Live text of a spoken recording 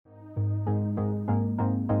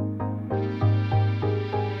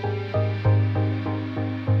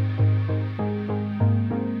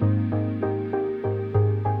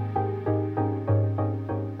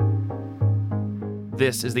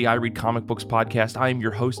This is the I Read Comic Books podcast. I am your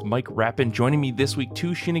host, Mike Rappin. Joining me this week,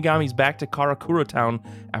 two Shinigami's back to Karakura Town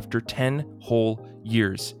after 10 whole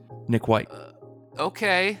years. Nick White.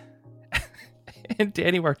 Okay. And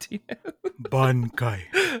Danny Martinez. Bankai.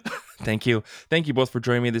 Thank you. Thank you both for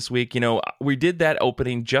joining me this week. You know, we did that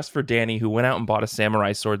opening just for Danny, who went out and bought a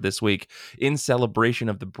samurai sword this week in celebration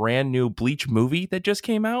of the brand new Bleach movie that just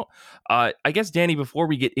came out. I guess, Danny, before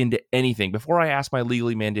we get into anything, before I ask my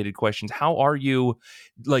legally mandated questions, how are you,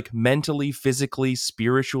 like, mentally, physically,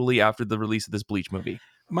 spiritually after the release of this Bleach movie?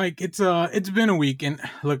 Mike, it's been a week, and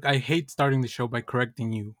look, I hate starting the show by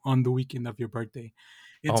correcting you on the weekend of your birthday.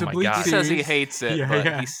 It's Oh a my Bleach God. He says he series. hates it, Yeah, but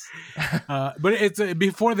yeah. he's But it's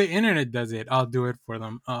before the internet does it, I'll do it for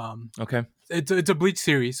them. Okay. It's a Bleach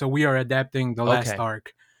series, so we are adapting the last Okay.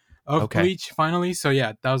 arc of Okay. Bleach finally. So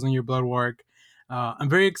yeah, 1,000-Year Blood War arc. I'm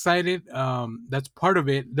very excited. That's part of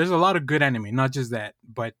it. There's a lot of good anime, not just that,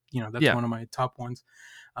 but you know that's Yeah. one of my top ones.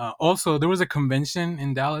 Also, there was a convention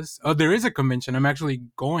in Dallas. Oh, there is a convention. I'm actually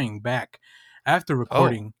going back after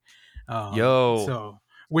recording. Yo. So,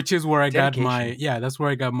 which is where I Dedication. that's where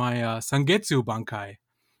I got my Sangetsu Bankai,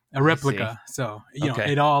 a replica. So, you know,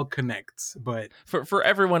 Okay. it all connects. But For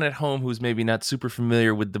everyone at home who's maybe not super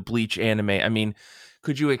familiar with the Bleach anime, I mean,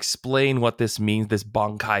 could you explain what this means, this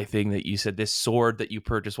Bankai thing that you said, this sword that you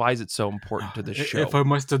purchased? Why is it so important to this show? if I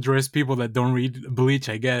must address people that don't read Bleach,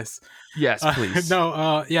 I guess. Yes, please.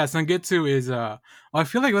 Yeah, Sangetsu is I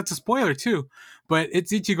feel like that's a spoiler too, but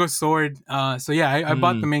it's Ichigo's sword. So yeah, I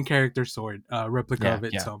bought the main character's sword, replica Yeah, of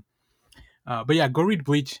it. yeah. So but yeah, go read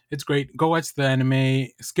Bleach. It's great. Go watch the anime,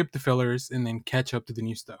 skip the fillers, and then catch up to the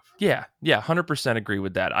new stuff. Yeah, 100% agree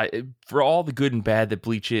with that. For all the good and bad that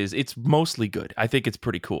Bleach is, it's mostly good. I think it's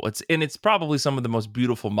pretty cool. It's probably some of the most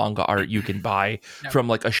beautiful manga art you can buy from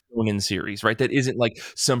like a shonen series, right? That isn't like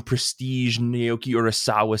some prestige Naoki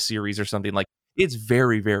Urasawa series or something. Like, it's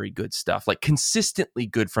very, very good stuff. Like, consistently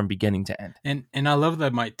good from beginning to end. And I love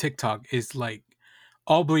that my TikTok is like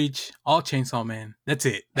all Bleach, all Chainsaw Man. That's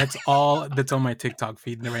it. That's all that's on my TikTok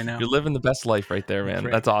feed right now. You're living the best life right there, man. That's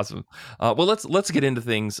right. That's awesome. Well, let's get into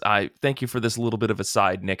things. I thank you for this little bit of a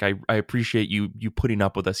side, Nick. I appreciate you putting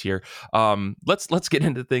up with us here. Let's get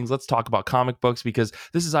into things. Let's talk about comic books, because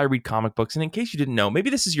this is I Read Comic Books. And in case you didn't know, maybe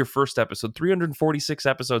this is your first episode, 346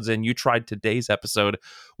 episodes in, you tried today's episode.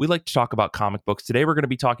 We like to talk about comic books. Today we're going to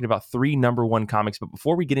be talking about 3 number 1 comics. But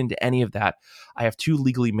before we get into any of that, I have 2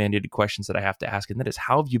 legally mandated questions that I have to ask, and that is,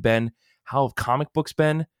 how have you been? How have comic books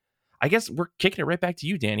been? I guess we're kicking it right back to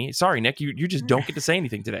you, Danny. Sorry, Nick, you just don't get to say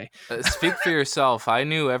anything today. speak for yourself. I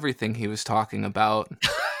knew everything he was talking about.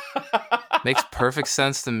 Makes perfect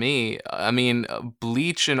sense to me. I mean,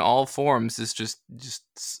 Bleach in all forms is just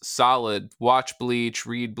solid. Watch Bleach,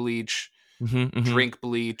 read Bleach, drink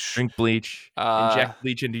Bleach, Drink Bleach, inject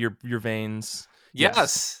Bleach into your veins.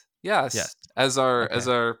 Yes. As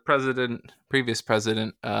our previous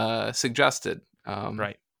president suggested.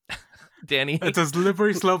 Right. Danny, It's a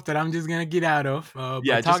slippery slope that I'm just gonna get out of.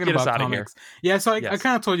 just talking get us about out of here. comics. Yeah, so I Yes.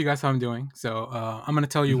 kind of told you guys how I'm doing. So I'm gonna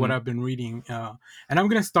tell you what I've been reading, and I'm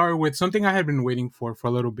gonna start with something I had been waiting for a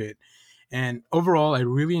little bit. And overall, I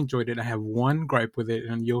really enjoyed it. I have one gripe with it,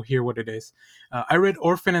 and you'll hear what it is. I read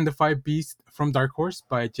Orphan and the Five Beasts from Dark Horse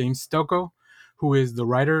by James Stocco, who is the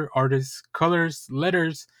writer, artist, colors,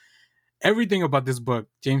 letters. Everything about this book,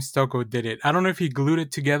 James Stocco did it. I don't know if he glued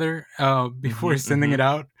it together before sending it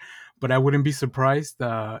out, but I wouldn't be surprised.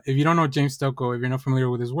 If you don't know James Stocco, if you're not familiar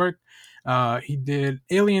with his work, he did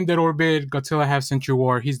Alien, Dead Orbit, Godzilla Half Century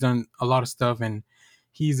War. He's done a lot of stuff, and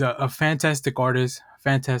he's a fantastic artist,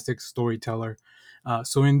 fantastic storyteller.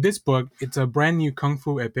 So in this book, it's a brand new kung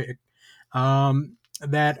fu epic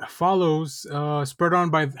that follows, spurred on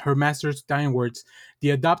by her master's dying words, the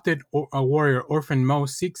adopted warrior Orphan Mo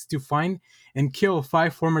seeks to find and kill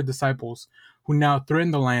 5 former disciples who now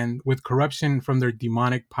threaten the land with corruption from their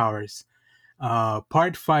demonic powers.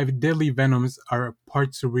 Part 5 deadly venoms are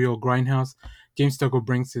part surreal grindhouse. James Stocco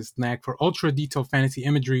brings his knack for ultra-detailed fantasy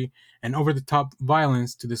imagery and over-the-top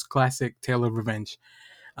violence to this classic tale of revenge.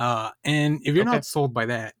 And if you're not sold by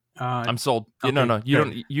that, I'm sold. Okay, No, you fair.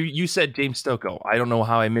 don't. You said James Stocco. I don't know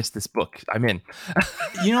how I missed this book. I'm in.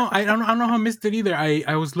 You know, I don't know how I missed it either.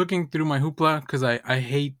 I was looking through my Hoopla because I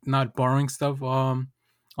hate not borrowing stuff on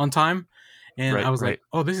time, and Right, I was right. like,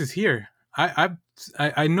 oh, this is here.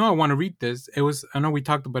 I know I want to read this. I know we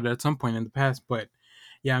talked about it at some point in the past, but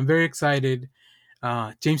yeah, I'm very excited.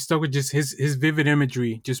 James Stocco, just his vivid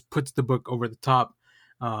imagery just puts the book over the top.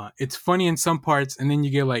 It's funny in some parts, and then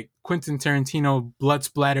you get like Quentin Tarantino blood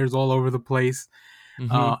splatters all over the place.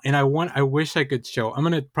 And I wish I could show. I'm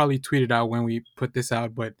gonna probably tweet it out when we put this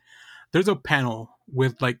out, but there's a panel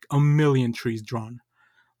with like a million trees drawn.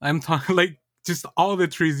 I'm talking like just all the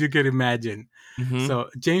trees you could imagine. Mhm. So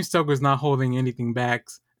James Stokoe was not holding anything back.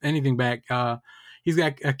 He's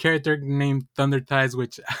got a character named Thunder Ties,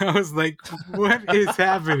 which I was like, what is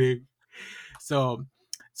happening? So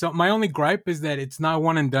my only gripe is that it's not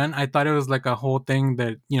one and done. I thought it was like a whole thing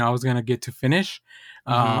that, I was going to get to finish,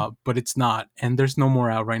 but it's not. And there's no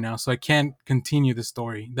more out right now. So I can't continue the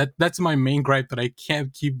story. That's my main gripe, that I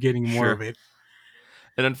can't keep getting more Sure. of it.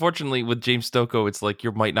 And unfortunately, with James Stokoe, it's like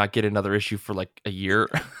you might not get another issue for like a year.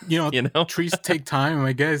 Trees take time,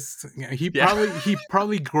 I guess. He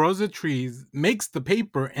probably grows the trees, makes the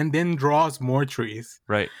paper, and then draws more trees.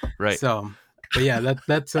 Right. So, but yeah,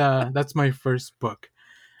 that's my first book.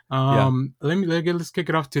 Let's kick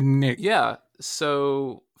it off to Nick. Yeah.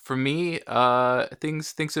 So for me,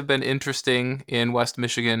 things have been interesting in West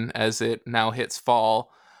Michigan as it now hits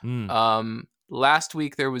fall. Last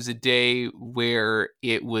week there was a day where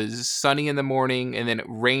it was sunny in the morning and then it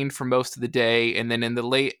rained for most of the day, and then in the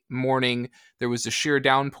late morning there was a sheer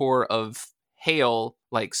downpour of hail,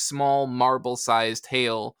 like small marble-sized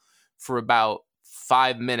hail, for about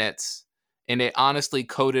 5 minutes, and it honestly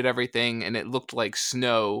coated everything and it looked like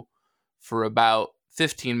snow for about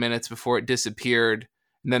 15 minutes before it disappeared,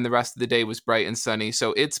 and then the rest of the day was bright and sunny.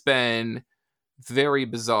 So it's been very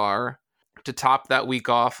bizarre. To top that week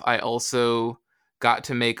off, I also got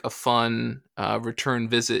to make a fun return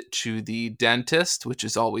visit to the dentist, which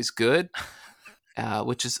is always good.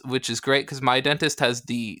 Which is great because my dentist has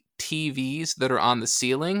the TVs that are on the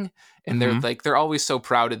ceiling, and they're always so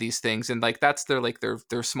proud of these things, and like that's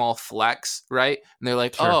their small flex, right? And they're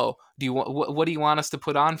like, Sure. "Oh, do you want what do you want us to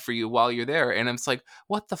put on for you while you're there?" And I'm just like,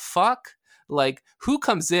 "What the fuck?" Like, who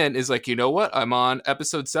comes in is like, you know what? I'm on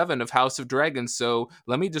episode 7 of House of Dragons, so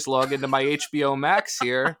let me just log into my HBO Max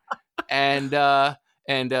here, and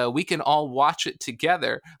we can all watch it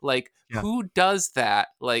together. Like, who does that?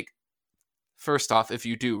 Like, first off, if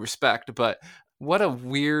you do, respect, but what a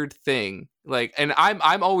weird thing. Like, and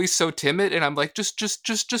I'm always so timid, and I'm like, just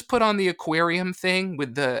put on the aquarium thing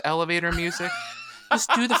with the elevator music. Just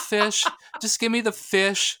do the fish. Just give me the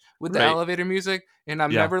fish with the elevator music. And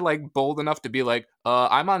I'm never like bold enough to be like,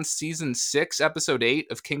 I'm on season 6, episode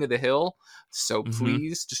 8 of King of the Hill. So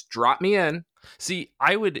please just drop me in. See,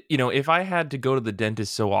 I would, if I had to go to the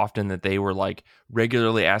dentist so often that they were like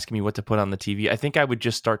regularly asking me what to put on the TV, I think I would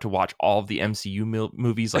just start to watch all of the MCU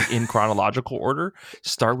movies like in chronological order.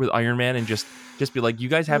 Start with Iron Man and just be like, you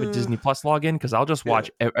guys have a Disney Plus login? Because I'll just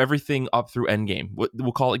watch everything up through Endgame.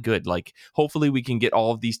 We'll call it good. Like, hopefully we can get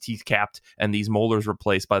all of these teeth capped and these molars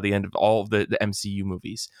replaced by the end of all of the MCU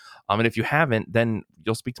movies. And if you haven't, then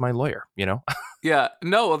you'll speak to my lawyer, Yeah,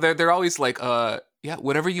 no, they're always like, yeah,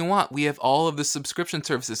 whatever you want. We have all of the subscription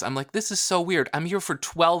services. I'm like, this is so weird. I'm here for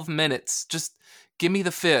 12 minutes. Just give me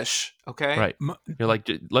the fish, okay? Right. You're like,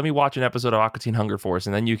 let me watch an episode of Aqua Teen Hunger Force,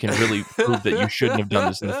 and then you can really prove that you shouldn't have done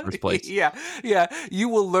this in the first place. Yeah. You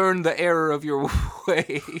will learn the error of your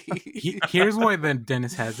way. Here's why the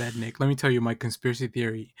dentist has that, Nick. Let me tell you my conspiracy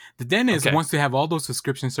theory. The dentist wants to have all those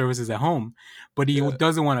subscription services at home, but he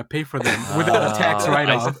doesn't want to pay for them without a tax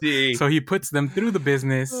write-off. So he puts them through the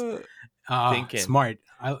business. Smart.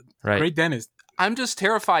 Great dentist. I'm just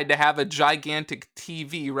terrified to have a gigantic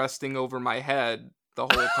TV resting over my head the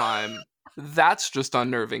whole time. That's just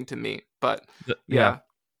unnerving to me. But yeah,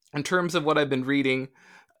 in terms of what I've been reading,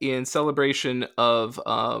 in celebration of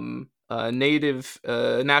Native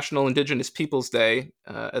National Indigenous Peoples Day,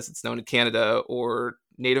 as it's known in Canada, or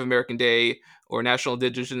Native American Day, or National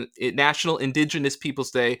Indigenous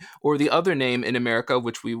Peoples Day, or the other name in America,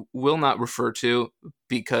 which we will not refer to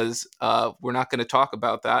because we're not going to talk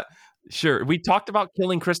about that. Sure. We talked about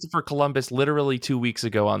killing Christopher Columbus literally 2 weeks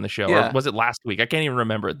ago on the show. Yeah. Or was it last week? I can't even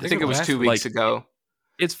remember. I think it was 2 weeks ago.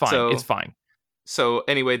 It's fine. It's fine. So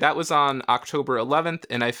anyway, that was on October 11th,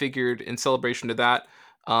 and I figured in celebration of that,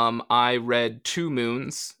 I read Two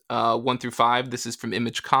Moons, 1 through 5. This is from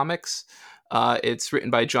Image Comics. It's written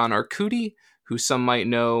by John Arcudi, who some might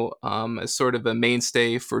know as sort of a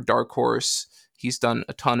mainstay for Dark Horse. He's done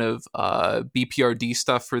a ton of BPRD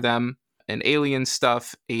stuff for them and alien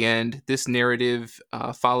stuff, and this narrative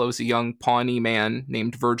follows a young Pawnee man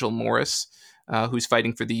named Virgil Morris, who's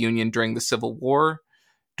fighting for the Union during the Civil War.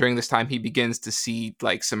 During this time, he begins to see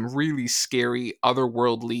like some really scary,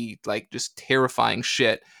 otherworldly, like just terrifying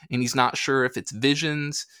shit, and he's not sure if it's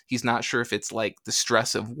visions. He's not sure if it's like the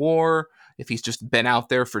stress of war, if he's just been out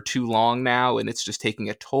there for too long now and it's just taking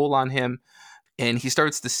a toll on him. And he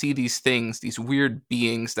starts to see these things, these weird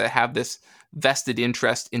beings that have this vested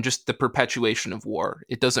interest in just the perpetuation of war.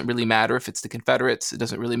 It doesn't really matter if it's the Confederates. It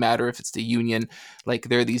doesn't really matter if it's the Union. Like,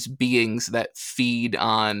 there are these beings that feed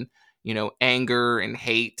on anger and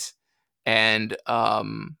hate and all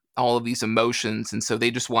of these emotions. And so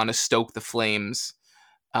they just want to stoke the flames.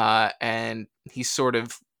 And he's sort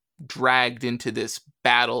of dragged into this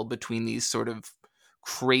battle between these sort of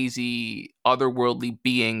crazy otherworldly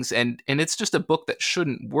beings, and it's just a book that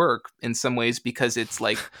shouldn't work in some ways, because it's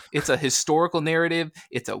like it's a historical narrative,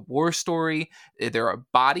 it's a war story, there are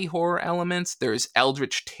body horror elements, there's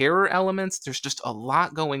eldritch terror elements, there's just a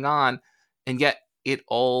lot going on, and yet it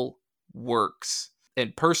all works.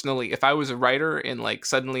 And personally, if I was a writer and like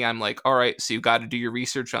suddenly I'm like, all right, so you got to do your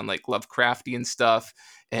research on like Lovecraftian stuff,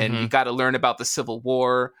 and you got to learn about the Civil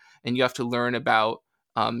War, and you have to learn about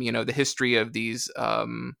the history of these,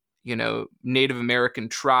 Native American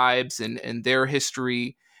tribes and their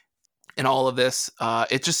history and all of this.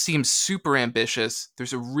 It just seems super ambitious.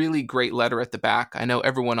 There's a really great letter at the back. I know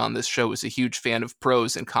everyone on this show is a huge fan of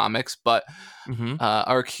prose and comics, but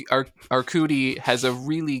Arcudi has a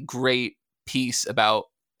really great piece about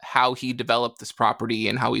how he developed this property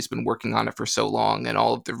and how he's been working on it for so long and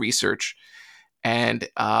all of the research. And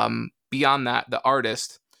beyond that, the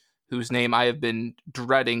artist, whose name I have been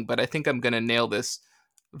dreading, but I think I'm going to nail this,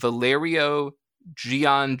 Valerio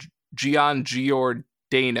Giordano,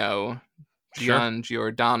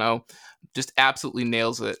 just absolutely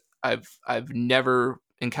nails it. I've never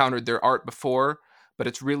encountered their art before, but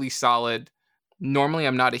it's really solid. Normally,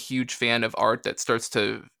 I'm not a huge fan of art that starts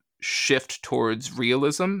to shift towards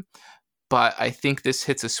realism, but I think this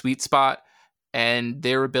hits a sweet spot, and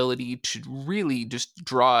their ability to really just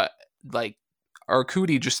draw, like,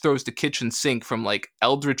 Arcudi just throws the kitchen sink from like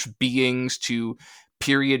eldritch beings to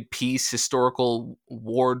period piece historical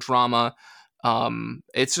war drama.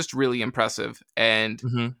 It's just really impressive.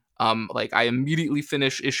 And I immediately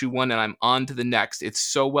finish issue 1 and I'm on to the next. It's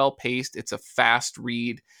so well paced. It's a fast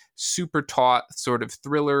read, super taut sort of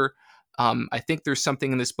thriller. I think there's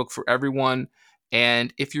something in this book for everyone.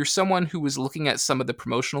 And if you're someone who was looking at some of the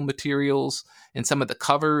promotional materials and some of the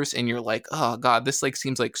covers and you're like, oh God, this like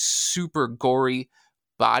seems like super gory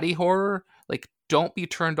body horror, like don't be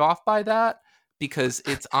turned off by that, because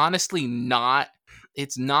it's honestly not,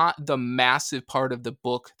 it's not the massive part of the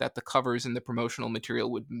book that the covers and the promotional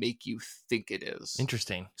material would make you think it is.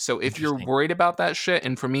 Interesting. So if you're worried about that shit,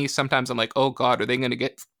 and for me, sometimes I'm like, oh God, are they going to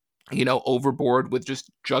get, overboard with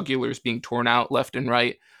just jugulars being torn out left and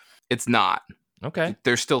right? It's not. Okay.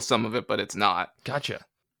 There's still some of it, but it's not. Gotcha.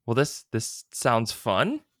 Well, this sounds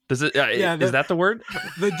fun. Does it? Is that the word?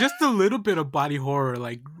 Just a little bit of body horror.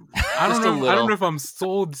 Like I don't know if I'm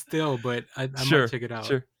sold still, but I might check it out.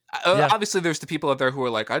 Sure. Obviously, there's the people out there who are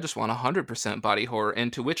like, I just want 100% body horror,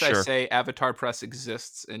 and to which I say Avatar Press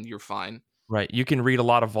exists, and you're fine. Right. You can read a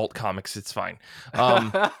lot of Vault comics. It's fine.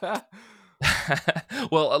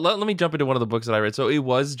 Well, let me jump into one of the books that I read. So it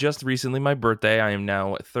was just recently my birthday. I am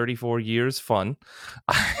now 34 years fun.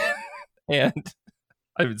 And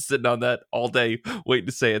I've been sitting on that all day waiting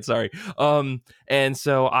to say it. Sorry. And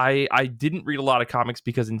so I didn't read a lot of comics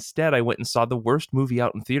because instead I went and saw the worst movie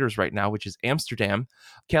out in theaters right now, which is Amsterdam.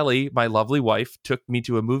 Kelly, my lovely wife, took me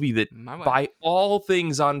to a movie that by all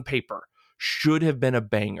things on paper should have been a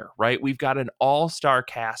banger, right? We've got an all-star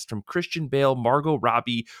cast from Christian Bale, Margot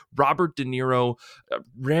Robbie, Robert De Niro,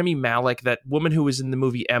 Rami Malek, that woman who was in the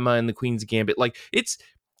movie Emma and the Queen's Gambit. Like it's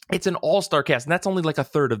an all-star cast, and that's only like a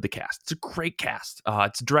third of the cast. It's a great cast.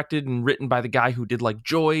 It's directed and written by the guy who did like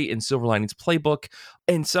Joy and Silver Linings Playbook.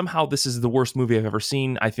 And somehow this is the worst movie I've ever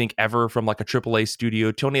seen, I think, ever, from like a AAA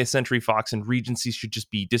studio. 20th Century Fox and Regency should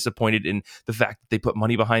just be disappointed in the fact that they put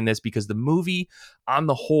money behind this, because the movie on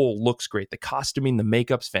the whole looks great. The costuming, the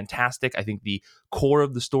makeup's fantastic. I think the core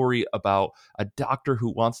of the story about a doctor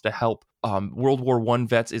who wants to help World War I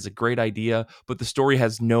vets is a great idea, but the story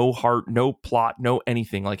has no heart, no plot, no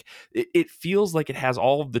anything. Like it feels like it has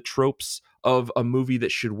all of the tropes of a movie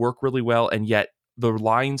that should work really well, and yet the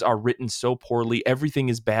lines are written so poorly. Everything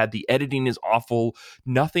is bad. The editing is awful.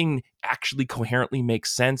 Nothing actually coherently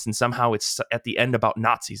makes sense. And somehow it's at the end about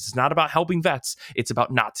Nazis. It's not about helping vets. It's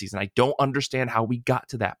about Nazis. And I don't understand how we got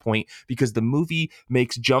to that point, because the movie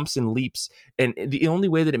makes jumps and leaps. And the only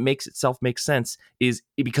way that it makes itself make sense is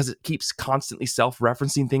because it keeps constantly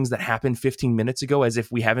self-referencing things that happened 15 minutes ago, as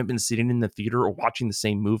if we haven't been sitting in the theater or watching the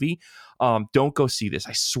same movie. Don't go see this.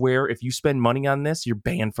 I swear, if you spend money on this, you're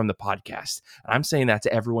banned from the podcast. And I'm saying that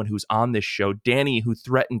to everyone who's on this show. Danny, who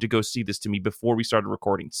threatened to go see this to me before we started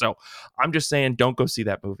recording. So I'm just saying, don't go see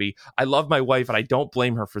that movie. I love my wife and I don't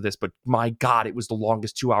blame her for this, but my God, it was the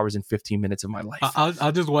longest 2 hours and 15 minutes of my life.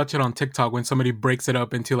 I'll just watch it on TikTok when somebody breaks it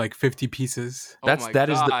up into like 50 pieces. That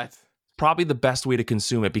is probably the best way to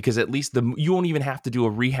consume it, because at least you won't even have to do a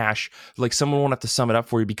rehash. Like, someone won't have to sum it up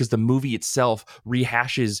for you, because the movie itself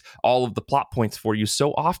rehashes all of the plot points for you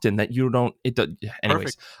so often that you don't. Anyways,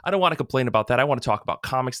 perfect. I don't want to complain about that. I want to talk about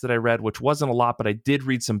comics that I read, which wasn't a lot, but I did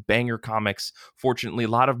read some banger comics. Fortunately, a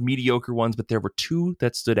lot of mediocre ones, but there were two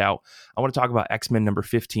that stood out. I want to talk about X-Men number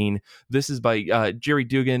 15. This is by Jerry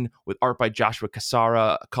Dugan, with art by Joshua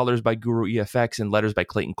Cassara, colors by Guru EFX, and letters by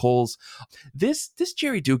Clayton Coles. This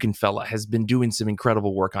Jerry Dugan fella has been doing some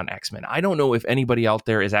incredible work on X-Men. I don't know if anybody out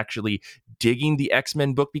there is actually digging the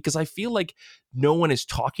X-Men book, because I feel like no one is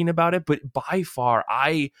talking about it, but by far,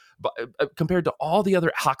 compared to all the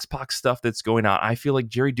other Hoxpox stuff that's going on, I feel like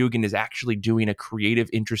Jerry Dugan is actually doing a creative,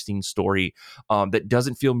 interesting story that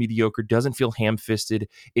doesn't feel mediocre, doesn't feel ham-fisted.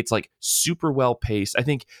 It's like super well paced. I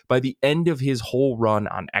think by the end of his whole run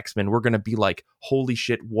on X-Men, we're going to be like, holy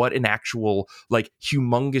shit, what an actual like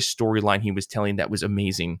humongous storyline he was telling that was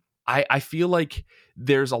amazing. I feel like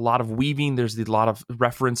there's a lot of weaving. There's a lot of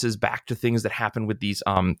references back to things that happen with these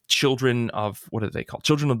children of, what are they called?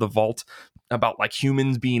 Children of the Vault, about like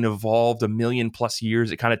humans being evolved 1,000,000+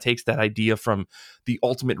 years. It kind of takes that idea from the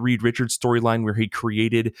Ultimate Reed Richards storyline, where he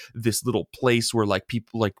created this little place where like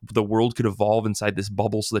people, like the world could evolve inside this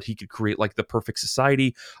bubble so that he could create like the perfect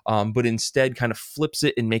society. But instead kind of flips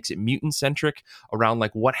it and makes it mutant centric around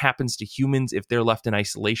like what happens to humans if they're left in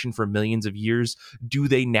isolation for millions of years. Do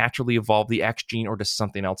they naturally evolve the X gene, or does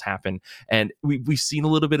something else happen? And we've seen a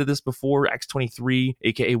little bit of this before. X-23,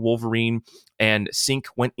 aka Wolverine, and Synch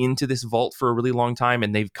went into this vault for a really long time,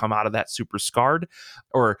 and they've come out of that super scarred.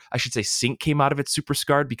 Or I should say Synch came out of it super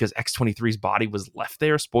scarred, because X-23's body was left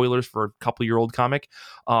there. Spoilers for a couple-year-old comic.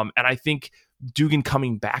 And I think Dugan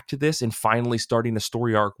coming back to this and finally starting a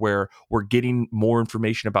story arc where we're getting more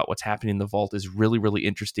information about what's happening in the vault is really, really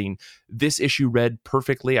interesting. This issue read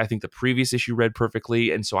perfectly. I think the previous issue read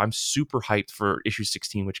perfectly. And so I'm super hyped for issue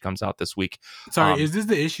 16, which comes out this week. Sorry, is this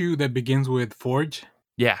the issue that begins with Forge?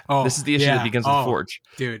 Yeah. This is the issue that begins with Forge.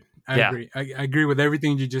 Dude, I agree. I agree with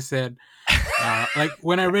everything you just said. Like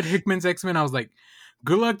when I read Hickman's X-Men, I was like,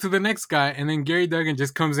 good luck to the next guy. And then Gary Duggan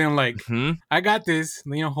just comes in like, I got this,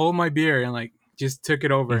 hold my beer, and like just took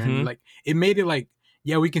it over. And like it made it like,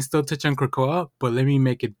 yeah, we can still touch on Krakoa, but let me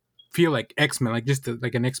make it feel like X-Men, like just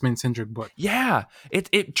like an X-Men centric book. Yeah,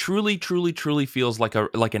 it truly feels like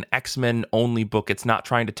an X-Men only book. It's not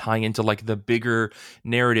trying to tie into like the bigger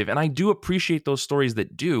narrative, and I do appreciate those stories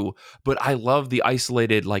that do. But I love the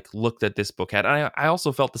isolated like look that this book had. And I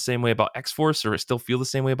also felt the same way about X-Force, or I still feel the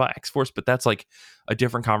same way about X-Force, but that's like a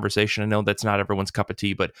different conversation. I know that's not everyone's cup of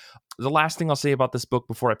tea, but the last thing I'll say about this book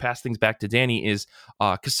before I pass things back to Danny is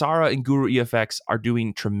Cassara and Guru EFX are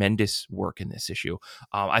doing tremendous work in this issue.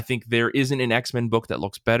 I think there isn't an X-Men book that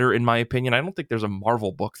looks better, in my opinion. I don't think there's a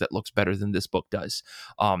Marvel book that looks better than this book does.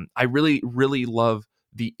 I really, really love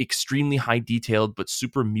the extremely high detailed but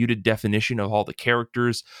super muted definition of all the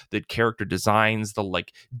characters, the character designs, the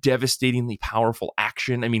like devastatingly powerful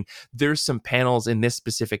action. I mean, there's some panels in this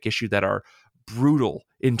specific issue that are brutal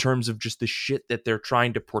in terms of just the shit that they're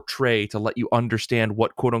trying to portray to let you understand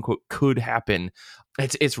what quote unquote could happen.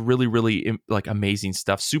 It's really, really like amazing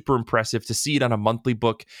stuff. Super impressive to see it on a monthly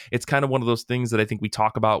book. It's kind of one of those things that I think we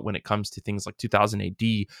talk about when it comes to things like 2000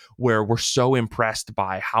 AD, where we're so impressed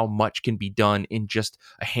by how much can be done in just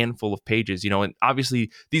a handful of pages, and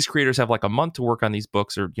obviously these creators have like a month to work on these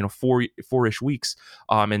books, or, four-ish weeks.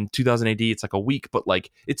 In 2000 AD, it's like a week, but like,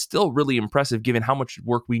 it's still really impressive given how much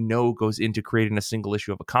work we know goes into creating a single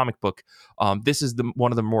issue of a comic book. This is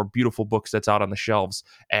one of the more beautiful books that's out on the shelves,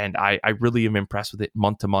 and I really am impressed with it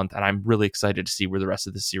month to month, and I'm really excited to see where the rest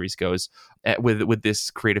of the series goes with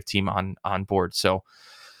this creative team on board. So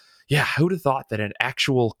yeah, who would have thought that an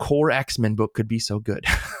actual core X-Men book could be so good?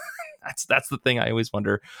 That's the thing I always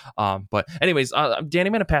wonder. But anyways, Danny,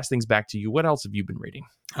 I'm going to pass things back to you. What else have you been reading?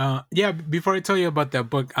 Before I tell you about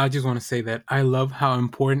that book, I just want to say that I love how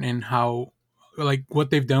important and how like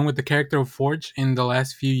what they've done with the character of Forge in the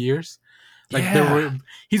last few years. Like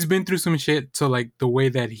he's been through some shit, so like the way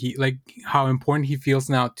that he like how important he feels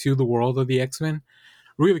now to the world of the X-Men,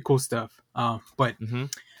 really cool stuff. So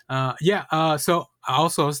I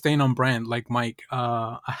also staying on brand like Mike.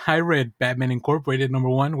 I read Batman Incorporated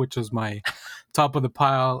 #1, which was my top of the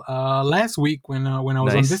pile last week when I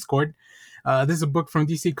was on Discord. This is a book from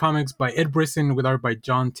DC Comics by Ed Brisson with art by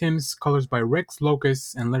John Timms, colors by Rex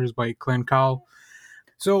Locus, and letters by Glenn Cowell.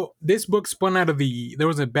 So this book spun out of there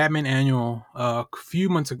was a Batman annual a few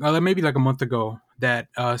months ago, maybe like a month ago, that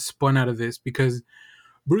spun out of this because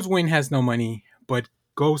Bruce Wayne has no money, but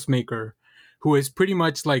Ghostmaker, who is pretty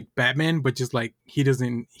much like Batman, but just like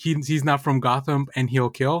he's not from Gotham and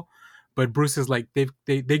he'll kill. but Bruce is like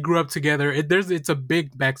they grew up together. It's a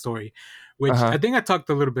big backstory, which I think I talked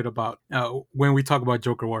a little bit about when we talk about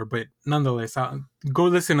Joker War. But nonetheless, go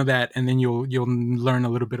listen to that, and then you'll learn a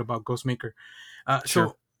little bit about Ghostmaker. Sure.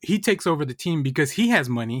 So he takes over the team because he has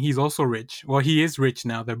money. He's also rich. Well, he is rich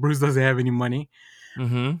now that Bruce doesn't have any money.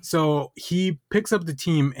 Mm-hmm. So he picks up the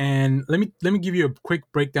team, and let me give you a quick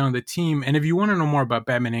breakdown of the team. And if you want to know more about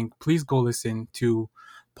Batman Inc., please go listen to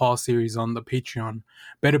Paul's series on the Patreon,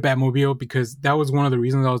 Better Batmobile, because that was one of the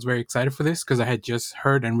reasons I was very excited for this, because I had just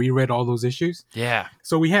heard and reread all those issues. Yeah.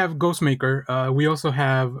 So we have Ghostmaker. We also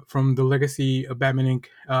have from the Legacy of Batman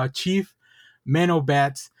Inc., Chief,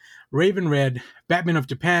 Man-O-Bats, Raven Red, Batman of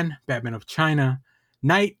Japan, Batman of China,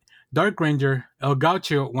 Knight, Dark Ranger, El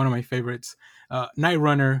Gaucho, one of my favorites, Night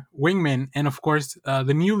Runner, Wingman, and of course,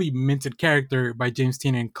 the newly minted character by James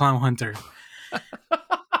Tynion, Clown Hunter.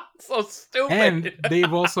 So stupid. And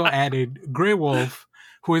they've also added Grey Wolf,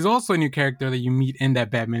 who is also a new character that you meet in that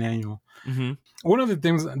Batman annual. Mm-hmm. One of the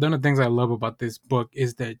things I love about this book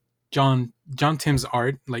is that John Tim's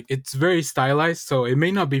art, like, it's very stylized, so it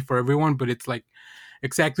may not be for everyone, but it's like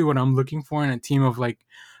exactly what I'm looking for in a team of like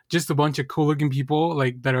just a bunch of cool looking people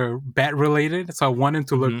like that are bat related. So I want them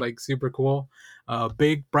to look like super cool,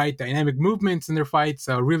 big, bright, dynamic movements in their fights,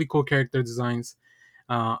 really cool character designs.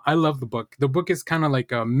 I love the book. The book is kind of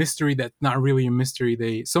like a mystery that's not really a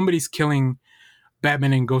mystery. Somebody's killing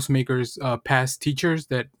Batman and Ghostmaker's past teachers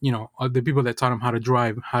that, you know, are the people that taught him how to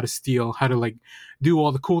drive, how to steal, how to like do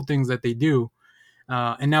all the cool things that they do.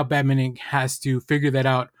 And now Batman Inc. has to figure that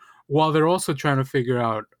out, while they're also trying to figure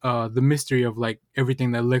out the mystery of like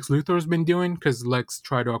everything that Lex Luthor's been doing, because Lex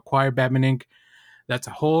tried to acquire Batman Inc. That's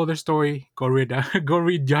a whole other story. Go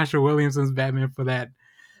read Joshua Williamson's Batman for that.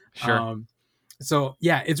 Sure. So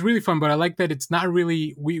yeah, it's really fun, but I like that it's not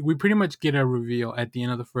really, we pretty much get a reveal at the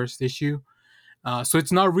end of the first issue. So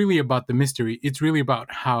it's not really about the mystery. It's really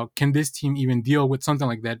about how can this team even deal with something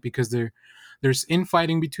like that, because there's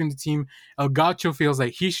infighting between the team. El Gaucho feels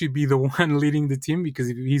like he should be the one leading the team because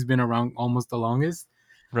he's been around almost the longest.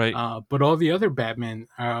 Right. But all the other Batmen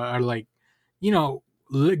are like, you know,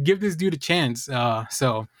 give this dude a chance.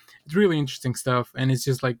 So it's really interesting stuff. And it's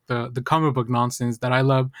just like the comic book nonsense that I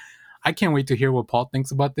love. I can't wait to hear what Paul thinks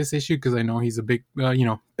about this issue, because I know he's a big,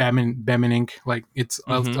 Batman Inc. Like it's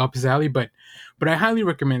up his alley. But I highly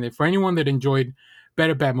recommend it for anyone that enjoyed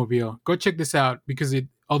Better Batmobile. Go check this out, because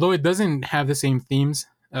although it doesn't have the same themes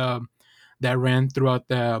that ran throughout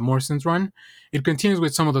the Morrison's run, it continues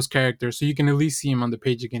with some of those characters, so you can at least see him on the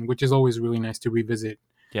page again, which is always really nice to revisit.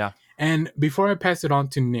 Yeah. And before I pass it on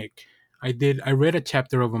to Nick, I read a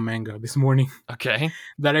chapter of a manga this morning. Okay.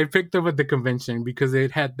 That I picked up at the convention because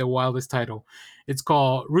it had the wildest title. It's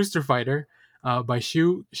called Rooster Fighter by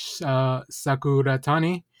Shu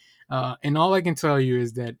Sakuratani. And all I can tell you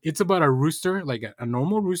is that it's about a rooster, like a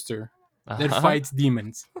normal rooster, that fights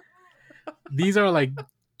demons. These are like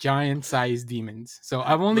giant-sized demons. So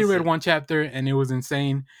I've only read one chapter, and it was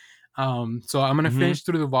insane. So I'm gonna finish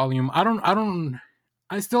through the volume. I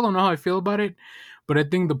still don't know how I feel about it, but I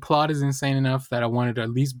think the plot is insane enough that I wanted to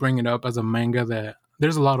at least bring it up as a manga. That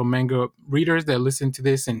there's a lot of manga readers that listen to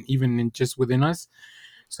this, and even just within us.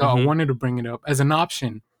 So I wanted to bring it up as an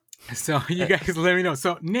option. So you guys let me know.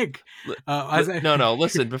 So Nick,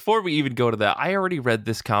 listen, before we even go to that, I already read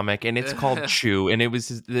this comic, and it's called Chew, and it was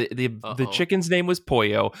the chicken's name was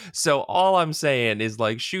Pollo. So all I'm saying is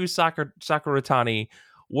like, Shu Sakuratani,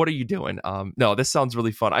 what are you doing? No, this sounds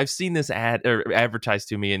really fun. I've seen this ad or advertised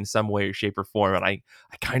to me in some way, shape, or form, and I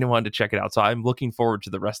kind of wanted to check it out. So I'm looking forward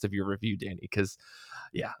to the rest of your review, Danny, because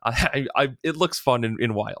yeah, it looks fun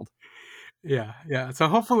and wild. Yeah. So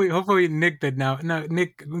hopefully Nick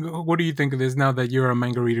Nick, what do you think of this now that you're a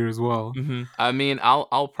manga reader as well? Mm-hmm. I mean,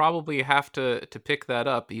 I'll probably have to pick that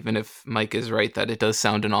up, even if Mike is right that it does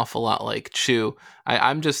sound an awful lot like Chew.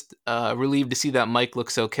 I'm just relieved to see that Mike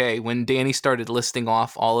looks okay. When Danny started listing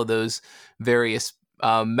off all of those various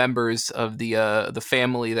members of the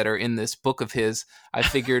family that are in this book of his, I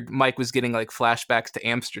figured Mike was getting like flashbacks to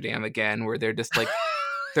Amsterdam again, where they're just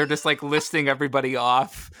like listing everybody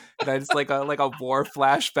off. And it's like a war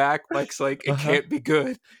flashback. Mike's like, it can't be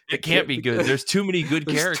good. It can't be good. There's too many good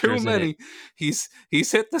characters. Too many. He's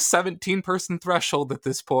hit the 17-person threshold at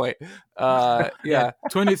this point. Yeah.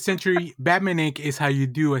 20th century Batman Inc. is how you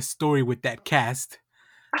do a story with that cast.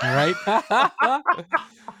 All right.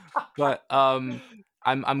 But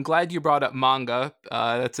I'm glad you brought up manga.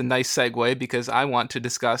 That's a nice segue, because I want to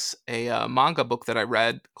discuss a manga book that I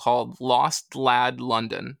read called Lost Lad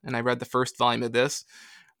London. And I read the first volume of this,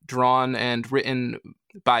 drawn and written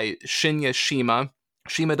by Shinya Shima.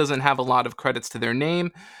 Shima doesn't have a lot of credits to their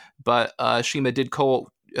name, but Shima did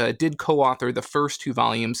did co-author the first 2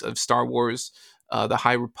 volumes of Star Wars, The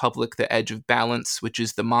High Republic, The Edge of Balance, which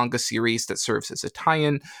is the manga series that serves as a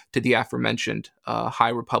tie-in to the aforementioned High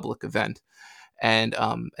Republic event. And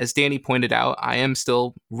as Danny pointed out, I am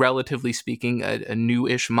still, relatively speaking, a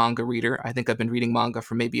new-ish manga reader. I think I've been reading manga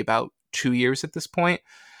for maybe about 2 years at this point.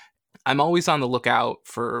 I'm always on the lookout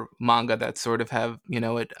for manga that sort of have,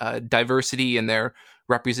 a diversity in their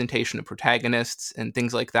representation of protagonists and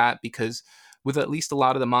things like that, because with at least a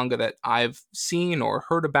lot of the manga that I've seen or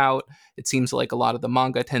heard about, it seems like a lot of the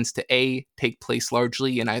manga tends to take place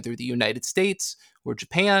largely in either the United States or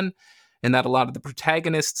Japan, and that a lot of the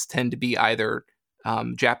protagonists tend to be either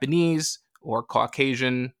Japanese or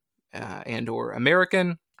Caucasian and or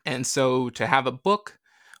American. And so to have a book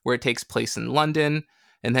where it takes place in London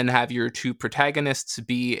and then have your 2 protagonists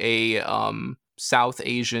be a South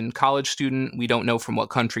Asian college student. We don't know from what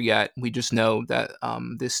country yet. We just know that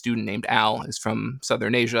this student named Al is from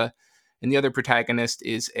Southern Asia. And the other protagonist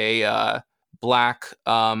is a Black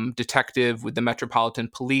detective with the Metropolitan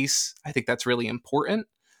Police. I think that's really important.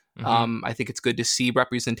 Mm-hmm. I think it's good to see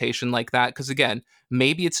representation like that. Because again,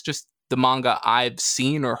 maybe it's just the manga I've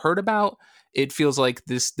seen or heard about. It feels like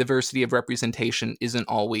this diversity of representation isn't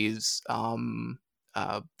always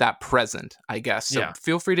that present, I guess. So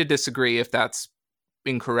feel free to disagree if that's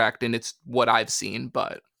incorrect and it's what I've seen,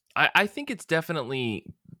 but I think it's definitely,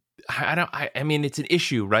 I mean, it's an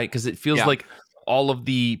issue, right? Because it feels like all of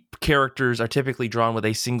the characters are typically drawn with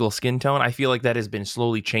a single skin tone. I feel like that has been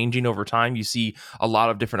slowly changing over time. You see a lot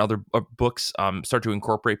of different other books start to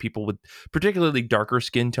incorporate people with particularly darker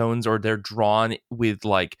skin tones, or they're drawn with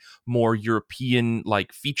like more European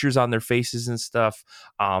like features on their faces and stuff.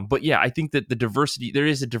 But yeah, I think that there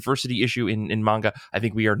is a diversity issue in manga. I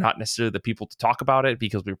think we are not necessarily the people to talk about it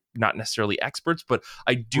because we're not necessarily experts, but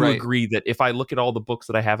I do agree that if I look at all the books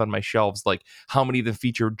that I have on my shelves, like how many of them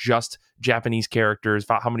feature just Japanese characters,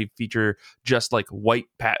 how many feature just like white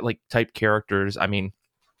like type characters. I mean,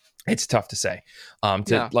 it's tough to say.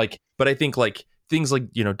 But I think like things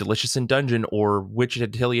like, Delicious in Dungeon or Witch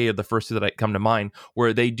Atelier are the first 2 that come to mind,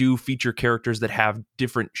 where they do feature characters that have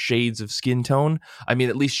different shades of skin tone. I mean,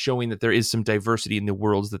 at least showing that there is some diversity in the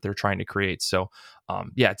worlds that they're trying to create. So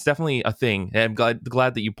it's definitely a thing. And I'm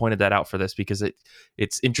glad that you pointed that out for this, because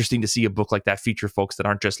it's interesting to see a book like that feature folks that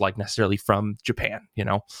aren't just like necessarily from Japan,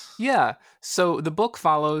 Yeah. So the book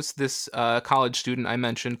follows this college student I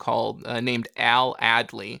mentioned named Al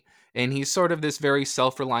Adley. And he's sort of this very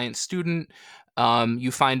self-reliant student.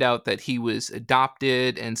 You find out that he was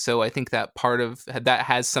adopted, and so I think that part of that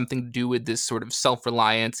has something to do with this sort of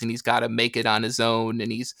self-reliance, and he's got to make it on his own,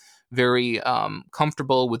 and he's very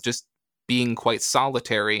comfortable with just being quite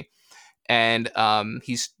solitary. And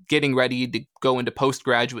he's getting ready to go into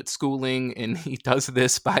postgraduate schooling, and he does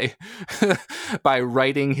this by by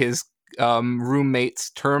writing his roommate's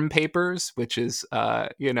term papers, which is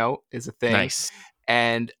is a thing. Nice.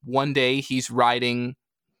 And one day he's riding,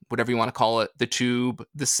 whatever you want to call it, the tube,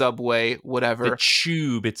 the subway, whatever. The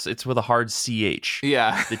tube. It's with a hard CH.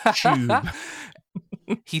 Yeah. The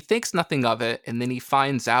tube. He thinks nothing of it, and then he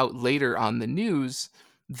finds out later on the news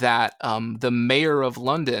that the mayor of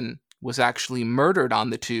London was actually murdered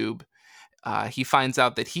on the tube. He finds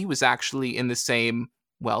out that he was actually in the same,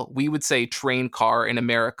 well, we would say train car in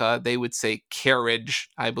America. They would say carriage,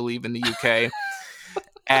 I believe, in the UK.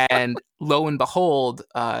 And lo and behold,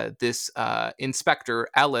 this Inspector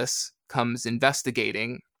Ellis comes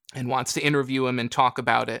investigating and wants to interview him and talk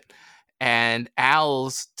about it. And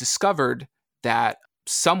Al's discovered that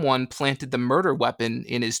someone planted the murder weapon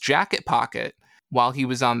in his jacket pocket while he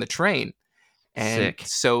was on the train. And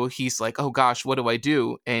so he's like, oh gosh, what do I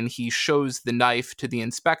do? And he shows the knife to the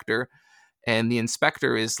inspector. And the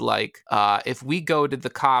inspector is like, if we go to the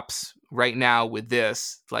cops right now with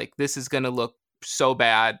this, like, this is going to look so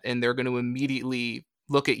bad, and they're going to immediately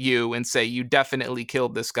look at you and say you definitely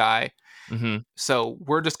killed this guy. Mm-hmm. So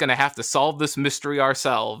we're just going to have to solve this mystery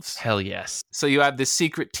ourselves. Hell yes. So you have this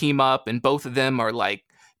secret team up, and both of them are like,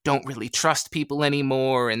 don't really trust people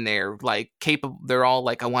anymore, and they're like capable. They're all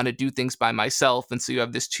like, I want to do things by myself. And so you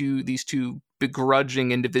have these two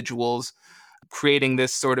begrudging individuals creating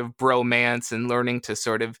this sort of bromance and learning to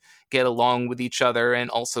sort of get along with each other and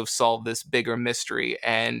also solve this bigger mystery.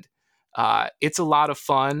 And it's a lot of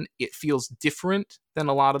fun. It feels different than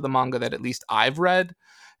a lot of the manga that at least I've read,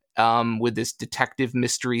 with this detective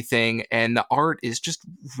mystery thing. And the art is just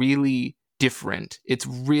really different. It's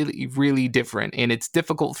really, really different. And it's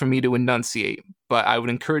difficult for me to enunciate. But I would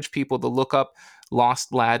encourage people to look up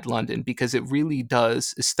Lost Lad London, because it really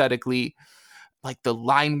does aesthetically, like, the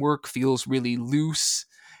line work feels really loose.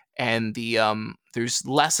 and there's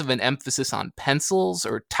less of an emphasis on pencils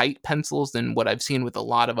or tight pencils than what I've seen with a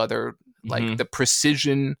lot of other, like the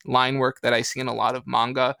precision line work that I see in a lot of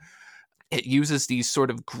manga. It uses these sort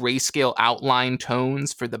of grayscale outline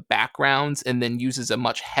tones for the backgrounds, and then uses a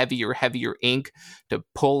much heavier ink to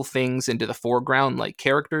pull things into the foreground like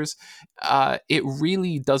characters. It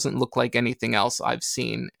really doesn't look like anything else I've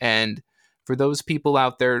seen. And for those people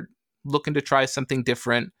out there looking to try something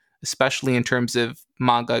different, especially in terms of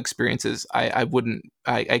manga experiences, I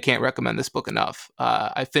can't recommend this book enough.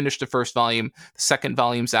 I finished the first volume, the second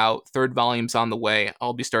volume's out, third volume's on the way.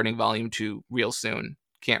 I'll be starting volume 2 real soon.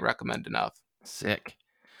 Can't recommend enough. Sick.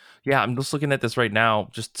 Yeah, I'm just looking at this right now.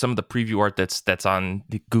 Just some of the preview art that's on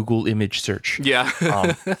the Google image search. Yeah,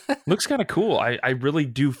 looks kind of cool. I really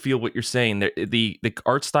do feel what you're saying. The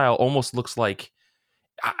art style almost looks like,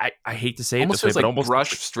 I hate to say it almost this way, feels but like almost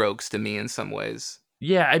brush strokes to me in some ways.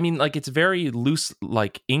 Yeah, I mean, like, it's very loose,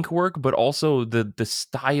 like ink work, but also the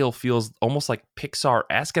style feels almost like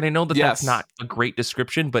Pixar-esque. And I know that that's not a great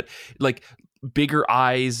description, but like bigger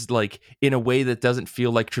eyes, like in a way that doesn't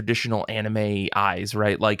feel like traditional anime eyes,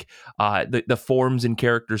 right? Like the forms and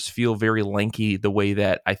characters feel very lanky, the way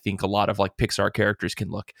that I think a lot of like Pixar characters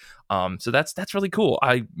can look. So that's really cool.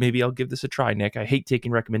 Maybe I'll give this a try, Nick. I hate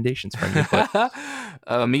taking recommendations from you,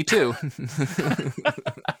 but me too.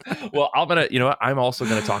 Well, I'm also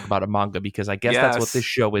gonna talk about a manga, because I guess that's what this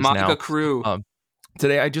show is manga now. Crew.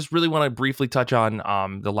 Today, I just really want to briefly touch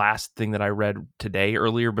on the last thing that I read today,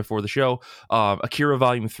 earlier before the show, Akira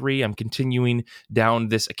Volume 3. I'm continuing down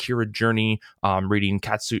this Akira journey, reading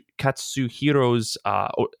Katsuhiro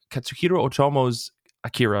Otomo's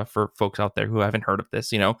Akira, for folks out there who haven't heard of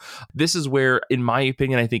this. This is where, in my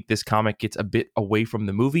opinion, I think this comic gets a bit away from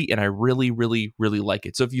the movie, and I really, really, really like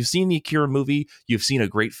it. So if you've seen the Akira movie, you've seen a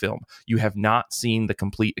great film. You have not seen the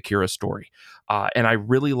complete Akira story. And I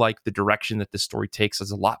really like the direction that this story takes. There's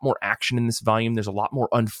a lot more action in this volume. There's a lot more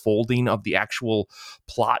unfolding of the actual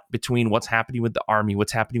plot between what's happening with the army,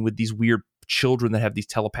 what's happening with these weird children that have these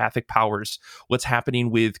telepathic powers, what's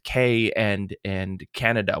happening with Kei and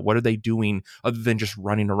Canada. What are they doing other than just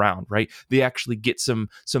running around, right? They actually get some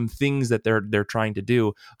things that they're trying to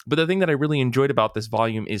do. But the thing that I really enjoyed about this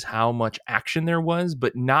volume is how much action there was,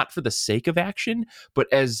 but not for the sake of action, but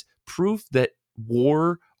as proof that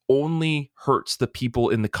war only hurts the people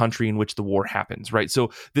in the country in which the war happens, right?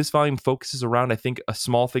 So this volume focuses around, I think, a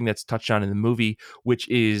small thing that's touched on in the movie, which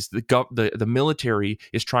is the military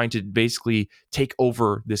is trying to basically take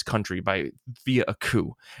over this country via a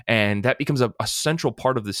coup, and that becomes a central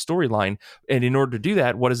part of the storyline. And in order to do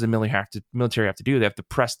that, what does the military have to do? They have to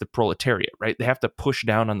press the proletariat, right? They have to push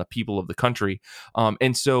down on the people of the country,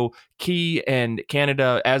 and so Kei and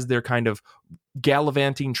Canada, as they're kind of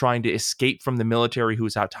gallivanting, trying to escape from the military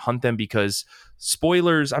who's out to hunt them, because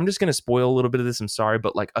spoilers, I'm just going to spoil a little bit of this, I'm sorry,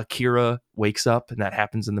 but like Akira wakes up, and that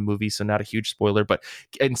happens in the movie, so not a huge spoiler, but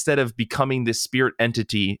instead of becoming this spirit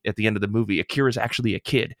entity at the end of the movie, Akira is actually a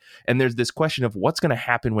kid. And there's this question of what's going to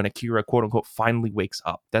happen when Akira, quote unquote, finally wakes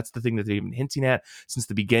up. That's the thing that they've been hinting at since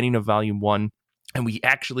the beginning of volume 1, and we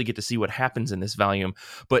actually get to see what happens in this volume.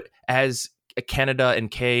 But as Canada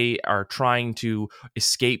and Kei are trying to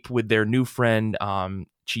escape with their new friend,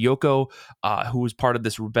 Chiyoko, who is part of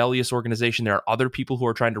this rebellious organization. There are other people who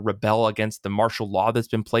are trying to rebel against the martial law that's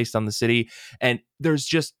been placed on the city. And there's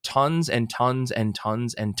just tons and tons and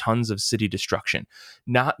tons and tons of city destruction,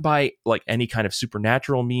 not by like any kind of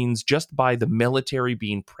supernatural means, just by the military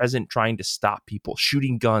being present, trying to stop people,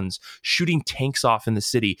 shooting guns, shooting tanks off in the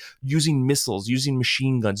city, using missiles, using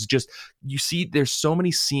machine guns. Just, you see, there's so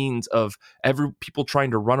many scenes of people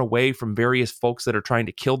trying to run away from various folks that are trying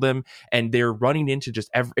to kill them. And they're running into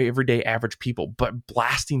just everyday average people, but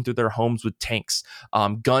blasting through their homes with tanks,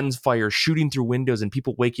 guns fire, shooting through windows, and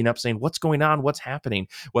people waking up saying, what's going on? What's happening?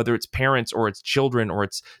 Whether it's parents or it's children or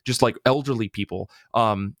it's just like elderly people.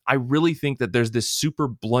 I really think that there's this super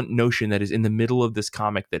blunt notion that is in the middle of this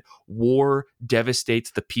comic that war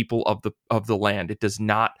devastates the people of the land. It does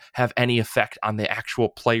not have any effect on the actual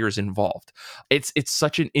players involved. It's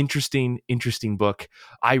such an interesting book.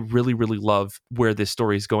 I really, really love where this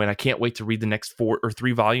story is going. I can't wait to read the next 4 or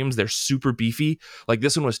 3 volumes. They're super beefy. Like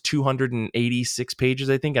this one was 286 pages,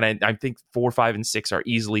 I think, and I think 4, 5, and 6 are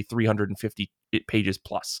easily 350 pages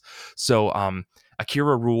plus. So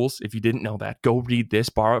Akira rules. If you didn't know that, go read this,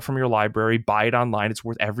 borrow it from your library, buy it online. It's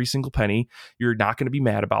worth every single penny. You're not going to be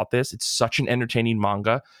mad about this. It's such an entertaining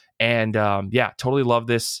manga, and yeah, totally love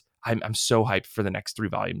this. I'm so hyped for the next 3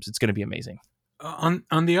 volumes. It's going to be amazing.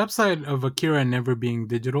 On the upside of Akira never being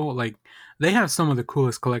digital, like they have some of the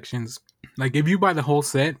coolest collections. Like if you buy the whole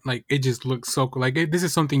set, like it just looks so cool. Like this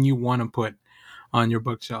is something you want to put on your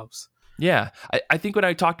bookshelves. Yeah, I think when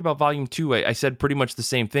I talked about volume 2, I said pretty much the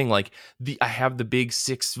same thing. Like I have the big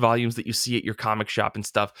 6 volumes that you see at your comic shop and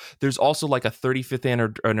stuff. There's also like a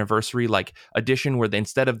 35th anniversary like edition where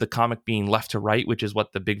instead of the comic being left to right, which is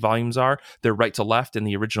what the big volumes are, they're right to left in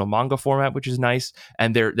the original manga format, which is nice.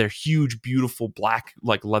 And they're huge, beautiful black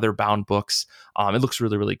like leather bound books. It looks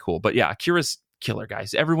really, really cool. But yeah, Akira's killer,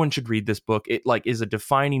 guys. Everyone should read this book. It like is a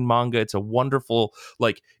defining manga. It's a wonderful,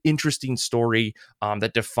 like interesting story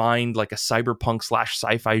that defined like a cyberpunk /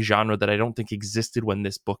 sci-fi genre that I don't think existed when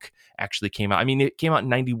this book actually came out. I mean, it came out in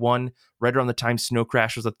 91, right around the time Snow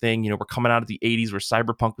Crash was a thing. You know, we're coming out of the 80s where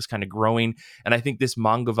cyberpunk was kind of growing. And I think this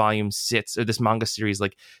manga this manga series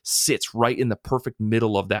like sits right in the perfect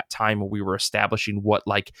middle of that time where we were establishing what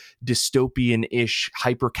like dystopian-ish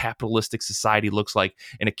hyper-capitalistic society looks like.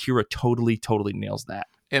 And Akira totally nails that.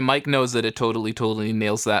 And Mike knows that it totally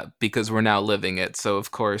nails that because we're now living it. So,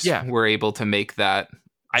 of course, we're able to make that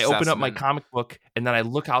I open up my comic book and then I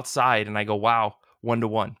look outside and I go, wow,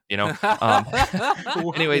 1-to-1, you know?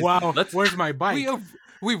 Anyways, wow, where's my bike?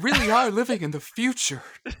 We really are living in the future.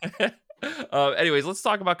 Anyways, let's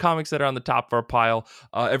talk about comics that are on the top of our pile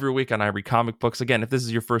every week on I Read Comic Books. Again, if this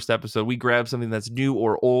is your first episode, we grab something that's new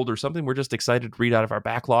or old or something we're just excited to read out of our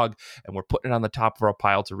backlog, and we're putting it on the top of our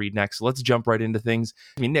pile to read next. So let's jump right into things.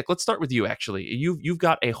 I mean, Nick, let's start with you, actually. You've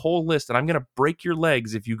got a whole list, and I'm going to break your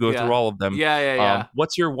legs if you go through all of them. Yeah.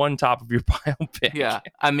 What's your one top of your pile pick? Yeah,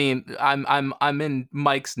 I mean, I'm in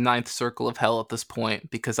Mike's 9th circle of hell at this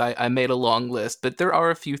point because I made a long list, but there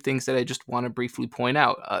are a few things that I just want to briefly point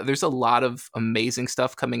out. There's a lot of amazing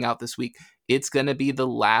stuff coming out this week. It's going to be the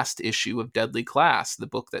last issue of Deadly Class, the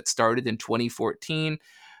book that started in 2014.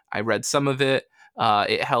 I read some of it.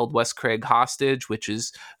 It held Wes Craig hostage, which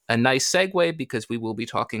is a nice segue because we will be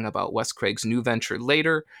talking about Wes Craig's new venture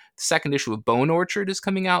later. The second issue of Bone Orchard is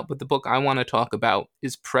coming out, but the book I want to talk about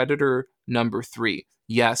is Predator #3.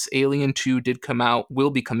 Yes, Alien 2 did come out, will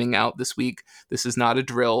be coming out this week. This is not a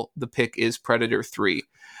drill. The pick is Predator 3.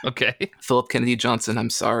 Okay. Philip Kennedy Johnson, I'm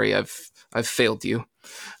sorry, I've failed you.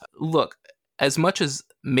 Look, as much as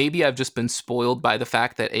maybe I've just been spoiled by the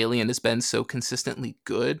fact that Alien has been so consistently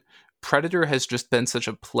good, Predator has just been such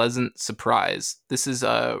a pleasant surprise. This is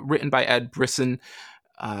written by Ed Brisson,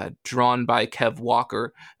 drawn by Kev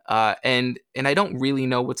Walker, and I don't really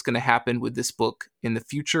know what's going to happen with this book in the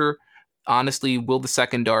future. Honestly, will the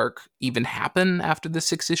second arc even happen after the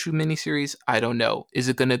 6-issue miniseries? I don't know. Is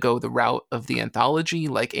it going to go the route of the anthology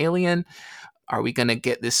like Alien? Are we going to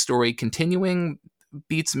get this story continuing?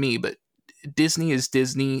 Beats me, but Disney is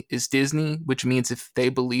Disney, which means if they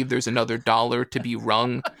believe there's another dollar to be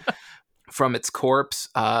wrung from its corpse,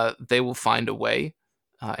 they will find a way.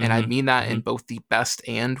 And I mean that in both the best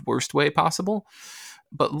and worst way possible.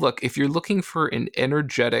 But look, if you're looking for an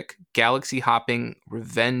energetic, galaxy-hopping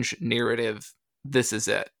revenge narrative, this is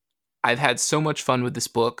it. I've had so much fun with this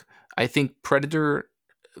book. I think Predator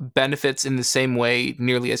benefits in the same way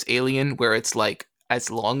nearly as Alien, where it's like,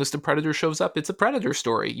 as long as the Predator shows up, it's a Predator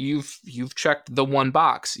story. You've checked the one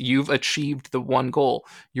box. You've achieved the one goal.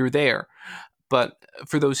 You're there. But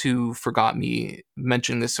for those who forgot me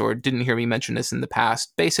mentioning this or didn't hear me mention this in the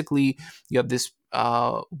past, basically you have this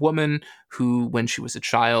woman who, when she was a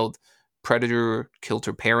child, Predator killed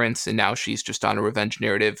her parents, and now she's just on a revenge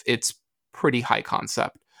narrative. It's pretty high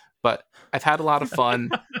concept, but I've had a lot of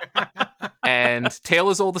fun. And tale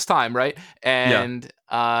as old as time, right? And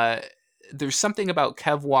there's something about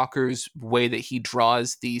Kev Walker's way that he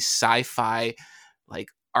draws these sci-fi, like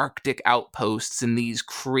Arctic outposts and these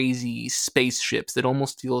crazy spaceships that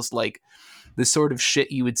almost feels like the sort of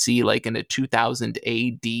shit you would see like in a 2000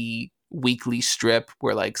 AD weekly strip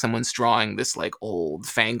where like someone's drawing this like old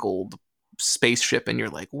fangled spaceship and you're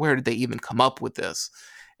like, where did they even come up with this?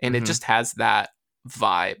 And it just has that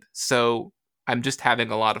vibe. So I'm just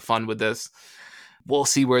having a lot of fun with this. We'll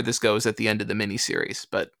see where this goes at the end of the miniseries,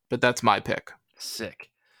 but that's my pick. Sick.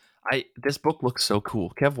 This book looks so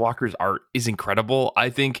cool. Kev Walker's art is incredible. I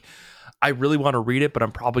think I really want to read it, but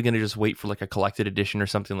I'm probably going to just wait for like a collected edition or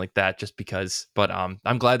something like that just because. But I'm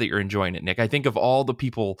glad that you're enjoying it, Nick. I think of all the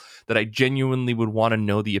people that I genuinely would want to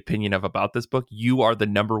know the opinion of about this book, you are the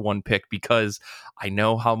number one pick because I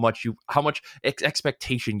know how much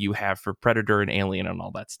expectation you have for Predator and Alien and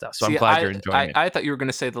all that stuff. So I'm glad you're enjoying it. I thought you were going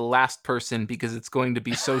to say the last person because it's going to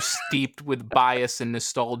be so steeped with bias and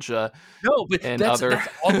nostalgia. No, but that's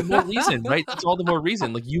all the more reason, right? That's all the more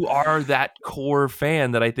reason. Like you are that core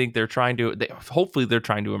fan that I think hopefully they're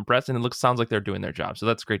trying to impress, and sounds like they're doing their job. So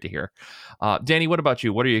that's great to hear. Danny, what about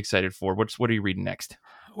you? What are you excited for? What are you reading next?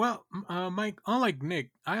 Well, Mike, unlike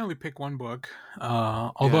Nick, I only picked one book.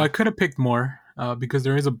 Although I could have picked more. because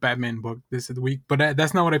there is a Batman book this week, but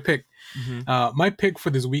that's not what I picked. Mm-hmm. My pick for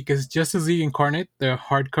this week is Justice League Incarnate. The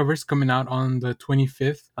hardcover's coming out on the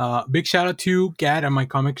 25th. Big shout out to Gad at my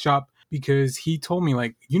comic shop, because he told me,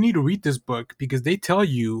 like, you need to read this book because they tell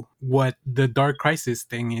you what the Dark Crisis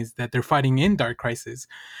thing is that they're fighting in Dark Crisis.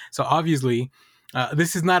 So obviously,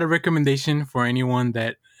 this is not a recommendation for anyone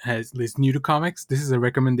that is new to comics. This is a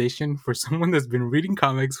recommendation for someone that's been reading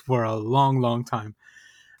comics for a long, long time.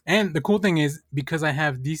 And the cool thing is, because I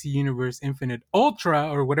have DC Universe Infinite Ultra,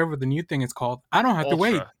 or whatever the new thing is called, I don't have to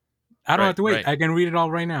wait. I don't have to wait. Right. I can read it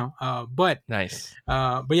all right now. Nice.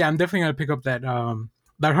 But yeah, I'm definitely gonna pick up that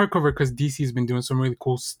hardcover because DC's been doing some really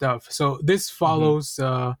cool stuff. So this follows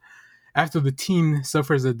after the team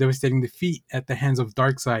suffers a devastating defeat at the hands of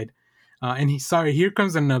Darkseid. Here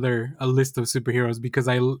comes a list of superheroes, because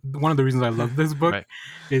one of the reasons I love this book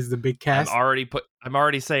is the big cast. I'm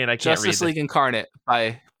already saying I can't read Justice League Incarnate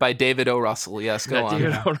by David O. Russell. Yes, go on.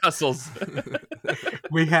 David O. Russell's.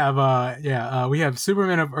 We have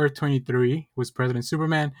Superman of Earth 23, who's President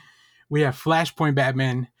Superman. We have Flashpoint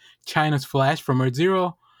Batman, China's Flash from Earth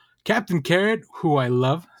Zero, Captain Carrot, who I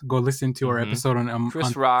love. Go listen to our episode on Chris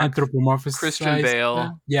on Rock, anthropomorphic Christian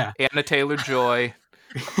Bale, Anna Taylor-Joy.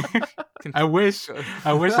 I wish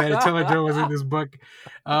Anna Taylor-Joy was in this book.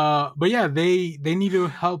 But yeah, they need to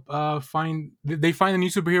help find a new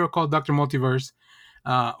superhero called Dr. Multiverse,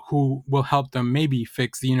 who will help them maybe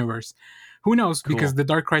fix the universe. Who knows? Cool. Because the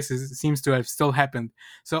Dark Crisis seems to have still happened.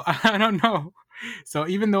 So I don't know. So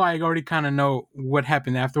even though I already kind of know what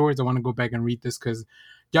happened afterwards, I want to go back and read this because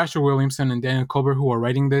Joshua Williamson and Daniel Colbert, who are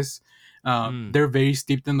writing this, they're very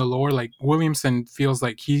steeped in the lore. Like, Williamson feels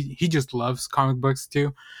like he just loves comic books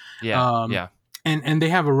too. Yeah. And they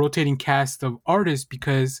have a rotating cast of artists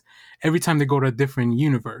because every time they go to a different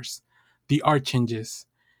universe, the art changes.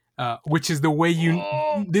 Which is the way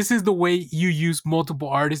this is the way you use multiple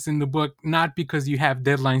artists in the book, not because you have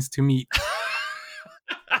deadlines to meet.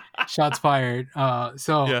 Shots fired.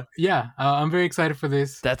 I'm very excited for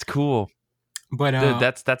this. That's cool. But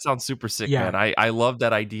that sounds super sick, man. I love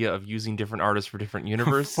that idea of using different artists for different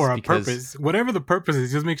universes for a purpose. Whatever the purpose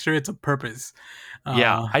is, just make sure it's a purpose.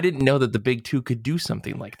 I didn't know that the big two could do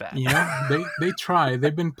something like that. They try.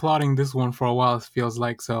 They've been plotting this one for a while, it feels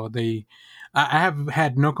like. So I have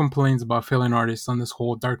had no complaints about fill-in artists on this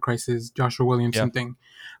whole Dark Crisis Joshua Williamson thing.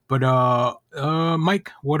 But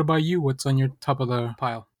Mike, what about you? What's on your top of the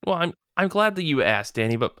pile? Well, I'm glad that you asked,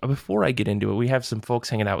 Danny, but before I get into it, we have some folks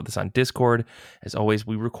hanging out with us on Discord. As always,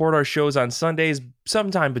 we record our shows on Sundays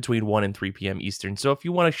sometime between 1 and 3 p.m. Eastern. So if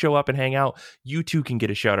you want to show up and hang out, you too can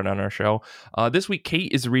get a shout out on our show. This week,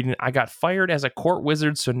 Kate is reading I Got Fired as a Court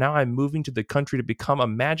Wizard, so now I'm moving to the country to become a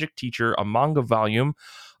magic teacher, a manga volume.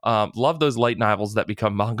 Love those light novels that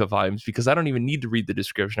become manga volumes because I don't even need to read the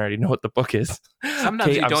description. I already know what the book is.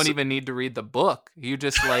 Sometimes you don't even need to read the book. You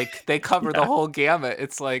just they cover the whole gamut.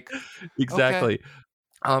 It's like, exactly. Okay.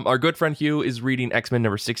 Our good friend Hugh is reading X-Men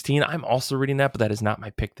number 16. I'm also reading that, but that is not my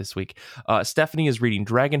pick this week. Stephanie is reading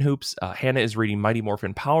Dragon Hoops. Hannah is reading Mighty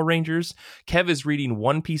Morphin Power Rangers. Kev is reading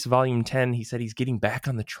One Piece Volume 10. He said he's getting back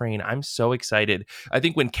on the train. I'm so excited. I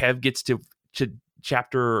think when Kev gets to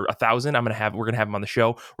chapter 1000, we're gonna have him on the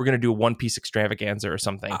show. We're gonna do a One Piece extravaganza or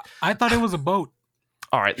something. I thought it was a boat.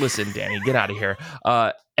 All right, listen, Danny, get out of here.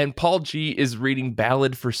 And Paul G is reading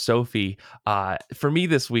Ballad for Sophie. For me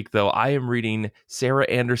this week, though, I am reading Sarah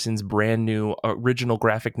Anderson's brand new original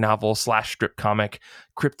graphic novel / strip comic,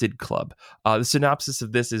 Cryptid Club. The synopsis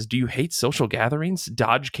of this is: do you hate social gatherings,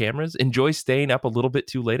 dodge cameras, enjoy staying up a little bit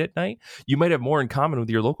too late at night? You might have more in common with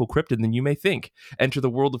your local cryptid than you may think. Enter the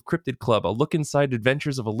world of Cryptid Club, a look inside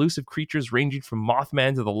adventures of elusive creatures ranging from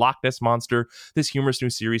Mothman to the Loch Ness Monster. This humorous new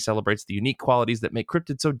series celebrates the unique qualities that make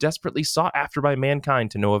cryptids so desperately sought after by mankind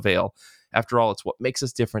to no avail. After all, it's what makes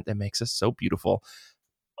us different that makes us so beautiful.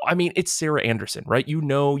 I mean, it's Sarah Anderson, right?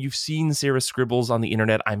 You've seen Sarah's scribbles on the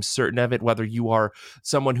internet. I'm certain of it, whether you are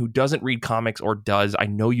someone who doesn't read comics or does. I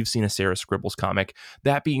know you've seen a Sarah Scribbles comic.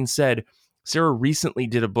 That being said, Sarah recently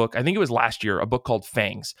did a book, I think it was last year, a book called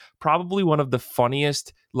Fangs. Probably one of the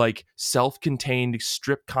funniest, self-contained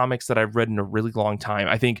strip comics that I've read in a really long time.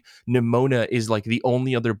 I think Nimona is the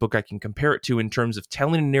only other book I can compare it to in terms of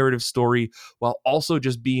telling a narrative story while also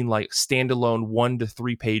just being standalone 1 to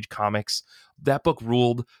 3 page comics. That book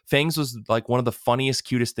ruled. Fangs was one of the funniest,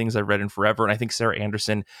 cutest things I've read in forever. And I think Sarah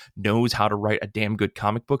Anderson knows how to write a damn good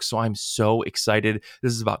comic book. So I'm so excited.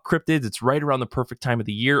 This is about cryptids. It's right around the perfect time of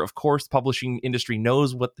the year. Of course, the publishing industry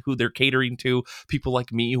knows who they're catering to. People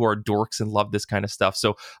like me who are dorks and love this kind of stuff.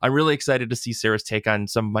 So I'm really excited to see Sarah's take on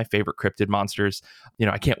some of my favorite cryptid monsters.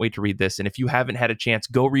 I can't wait to read this. And if you haven't had a chance,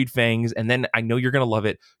 go read Fangs. And then I know you're going to love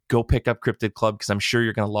it. Go pick up Cryptid Club because I'm sure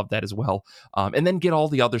you're going to love that as well. And then get all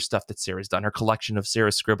the other stuff that Sarah's done, her collection of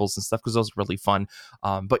Sarah's scribbles and stuff, because those are really fun.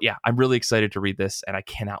 But yeah, I'm really excited to read this, and I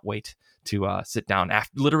cannot wait to sit down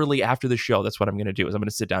literally after the show. That's what I'm going to do, is I'm going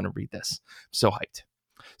to sit down and read this. I'm so hyped.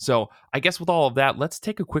 So I guess with all of that, let's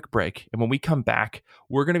take a quick break. And when we come back,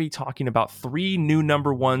 we're going to be talking about 3 new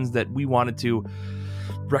number ones that we wanted to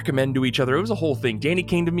recommend to each other. It was a whole thing. Danny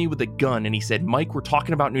came to me with a gun and he said, Mike, we're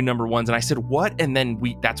talking about new number ones. And I said, what? And then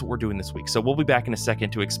that's what we're doing this week. So we'll be back in a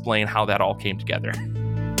second to explain how that all came together.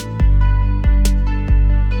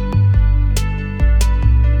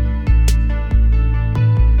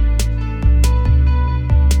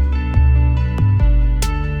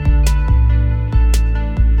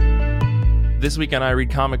 This week on I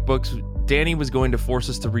Read Comic Books, Danny was going to force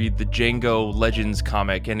us to read the Django Legends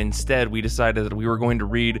comic, and instead we decided that we were going to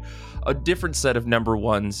read a different set of number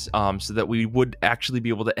ones, so that we would actually be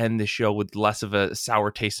able to end the show with less of a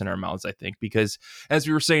sour taste in our mouths, I think, because as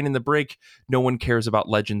we were saying in the break, no one cares about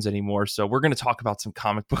Legends anymore. So we're going to talk about some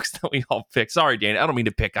comic books that we all picked. Sorry, Danny, I don't mean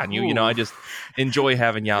to pick on you. I just enjoy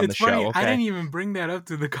having you on the funny. show. Okay? I didn't even bring that up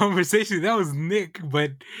to the conversation. That was Nick,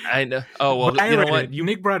 but I know. Oh, well, you know what? It.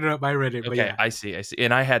 Nick brought it up. I read it. Okay, but yeah. I see.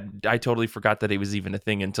 And I totally forgot that it was even a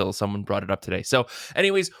thing until someone brought it up today. So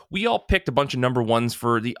anyways, we all picked a bunch of number ones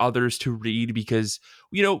for the others to read because,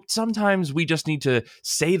 sometimes we just need to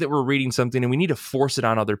say that we're reading something and we need to force it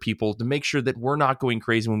on other people to make sure that we're not going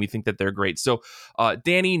crazy when we think that they're great. So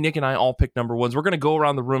Danny, Nick, and I all picked number ones. We're going to go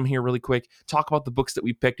around the room here really quick, talk about the books that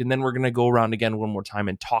we picked, and then we're going to go around again one more time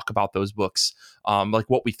and talk about those books, like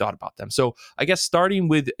what we thought about them. So I guess starting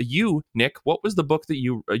with you, Nick, what was the book that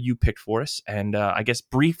you picked for us? And I guess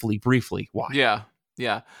briefly, why?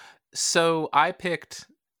 Yeah. So I picked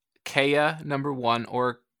Kaya number 1,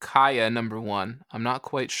 or Kaya number 1. I'm not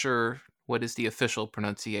quite sure what is the official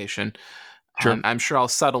pronunciation. Sure. I'm sure I'll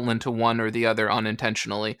settle into one or the other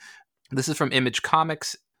unintentionally. This is from Image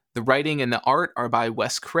Comics. The writing and the art are by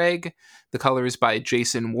Wes Craig. The colors by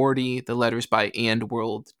Jason Wardy. The letters by And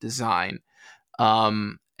World Design.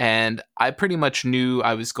 And I pretty much knew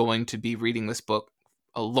I was going to be reading this book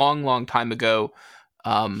a long, long time ago,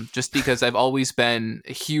 just because I've always been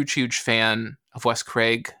a huge, huge fan of Wes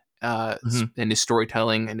Craig and his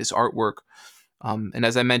storytelling and his artwork. And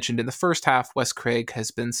as I mentioned in the first half, Wes Craig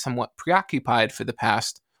has been somewhat preoccupied for the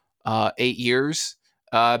past 8 years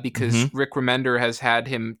because Rick Remender has had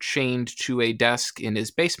him chained to a desk in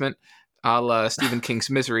his basement, a la Stephen King's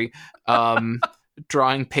Misery,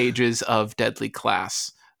 drawing pages of Deadly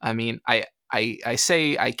Class. I mean, I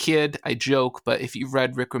say, I kid, I joke, but if you've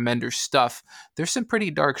read Rick Remender's stuff, there's some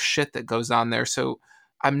pretty dark shit that goes on there. So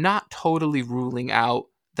I'm not totally ruling out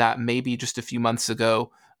that maybe just a few months ago,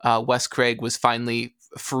 Wes Craig was finally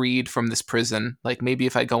freed from this prison. Like maybe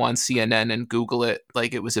if I go on CNN and Google it,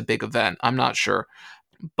 like it was a big event. I'm not sure.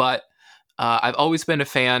 But I've always been a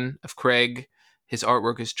fan of Craig. His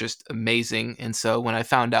artwork is just amazing. And so when I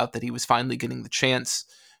found out that he was finally getting the chance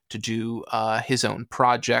to do his own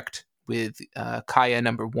project with Kaya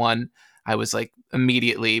number 1, I was like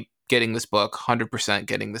immediately getting this book, 100%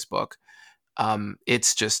 getting this book.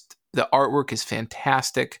 It's just, the artwork is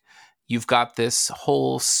fantastic. You've got this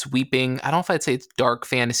whole sweeping, I don't know if I'd say it's dark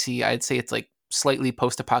fantasy. I'd say it's like slightly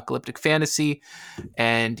post-apocalyptic fantasy.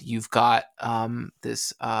 And you've got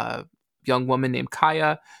this young woman named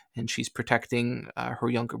Kaya, and she's protecting her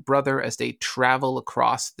younger brother as they travel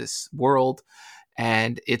across this world.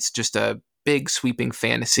 And it's just a big sweeping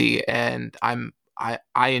fantasy, and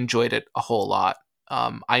I enjoyed it a whole lot.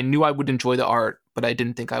 I knew I would enjoy the art, but I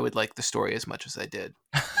didn't think I would like the story as much as I did.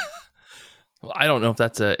 Well, I don't know if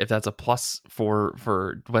that's a plus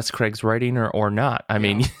for Wes Craig's writing or not. I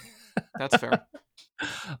mean, that's fair.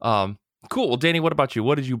 Cool. Well, Danny, what about you?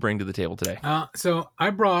 What did you bring to the table today? So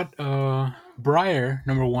I brought Briar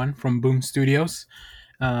number 1 from Boom Studios.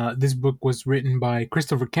 This book was written by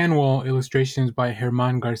Christopher Canwell, illustrations by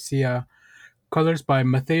Herman Garcia, colors by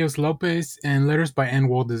Mateus Lopez, and letters by And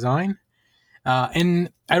World Design.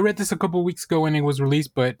 And I read this a couple weeks ago when it was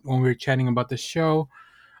released, but when we were chatting about the show,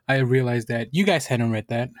 I realized that you guys hadn't read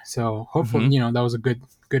that. So hopefully, that was a good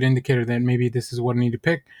indicator that maybe this is what I need to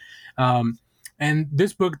pick. And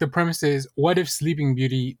this book, the premise is, what if Sleeping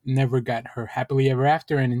Beauty never got her happily ever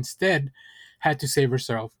after and instead had to save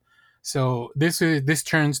herself? So this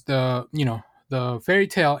turns the fairy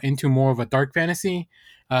tale into more of a dark fantasy.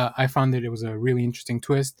 I found that it was a really interesting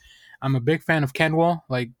twist. I'm a big fan of Canwell.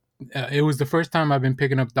 Like it was the first time I've been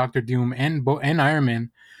picking up Doctor Doom and Iron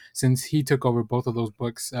Man since he took over both of those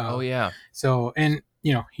books. Oh yeah. So, and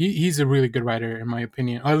you know, he's a really good writer in my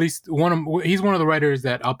opinion. Or at least he's one of the writers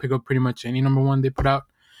that I'll pick up pretty much any number one they put out,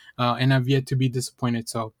 and I've yet to be disappointed.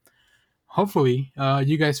 So hopefully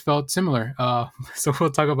you guys felt similar. So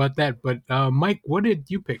we'll talk about that. But Mike, what did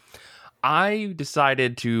you pick? I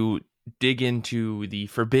decided to dig into the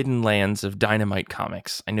forbidden lands of Dynamite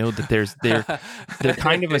Comics. I know that they're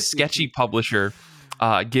kind of a sketchy publisher,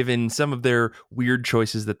 given some of their weird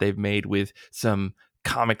choices that they've made with some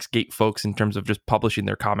Comicsgate folks in terms of just publishing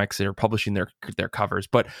their comics or publishing their covers.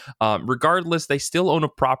 But regardless, they still own a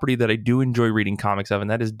property that I do enjoy reading comics of, and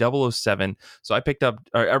that is 007. So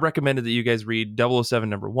I recommended that you guys read 007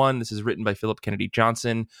 #1. This is written by Philip Kennedy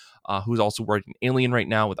Johnson, who's also working Alien right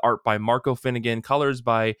now, with art by Marco Finnegan, colors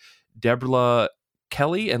by Deborah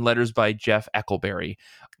Kelly, and letters by Jeff Eckelberry.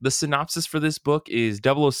 The synopsis for this book is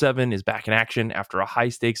 007 is back in action after a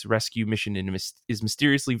high-stakes rescue mission is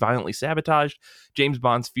mysteriously violently sabotaged. James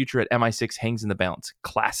Bond's future at MI6 hangs in the balance.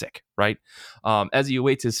 Classic, right? As he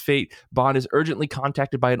awaits his fate, Bond is urgently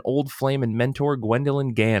contacted by an old flame and mentor,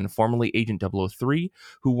 Gwendolyn Gann, formerly Agent 003,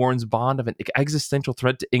 who warns Bond of an existential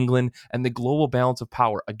threat to England and the global balance of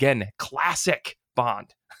power. Again, classic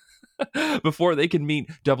Bond. Before they can meet,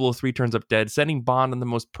 003 turns up dead, sending Bond on the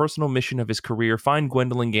most personal mission of his career: find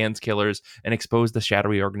Gwendolyn Gann's killers and expose the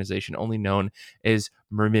shadowy organization only known as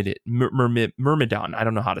Myrmidon. I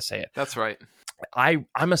don't know how to say it. That's right. I'm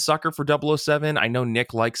a sucker for 007. I know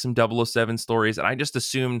Nick likes some 007 stories, and I just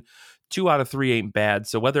assumed 2 out of 3 ain't bad.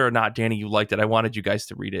 So whether or not, Danny, you liked it, I wanted you guys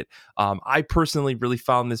to read it. I personally really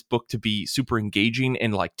found this book to be super engaging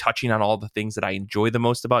and like touching on all the things that I enjoy the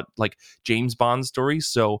most about like James Bond stories.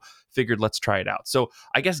 So figured let's try it out. So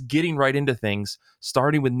I guess getting right into things,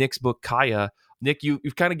 starting with Nick's book, Kaya. Nick,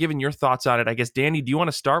 you've kind of given your thoughts on it. I guess, Danny, do you want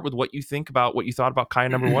to start with what you thought about Kaya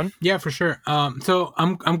 #1? Yeah, for sure. So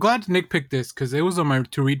I'm glad Nick picked this because it was on my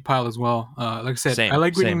to read pile as well. Like I said, I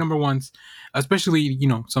like reading #1s, especially, you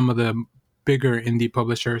know, some of the bigger indie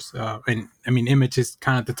publishers. And I mean, Image is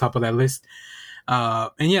kind of at the top of that list.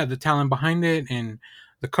 And yeah, the talent behind it and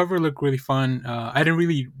the cover looked really fun. I didn't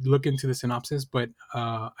really look into the synopsis, but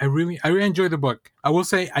I really enjoyed the book. I will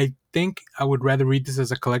say I think I would rather read this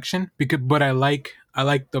as a collection but I like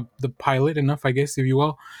the pilot enough, I guess, if you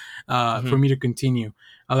will, for me to continue.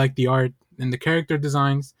 I like the art and the character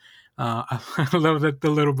designs. I love that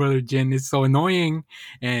the little brother Jin is so annoying,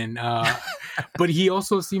 and but he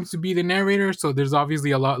also seems to be the narrator. So there's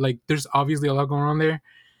obviously a lot going on there.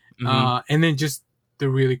 And then just the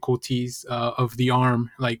really cool tease of the arm.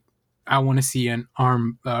 Like, I want to see an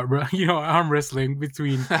arm, arm wrestling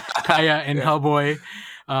between Kaya and Hellboy.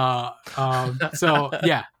 So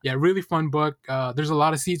yeah, really fun book. There's a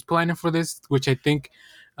lot of seeds planted for this, which I think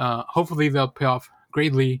hopefully they'll pay off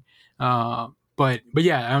greatly. But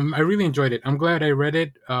yeah, I really enjoyed it. I'm glad I read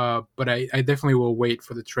it, but I definitely will wait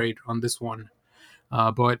for the trade on this one.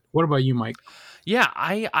 But what about you, Mike? Yeah,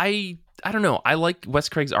 I don't know. I like Wes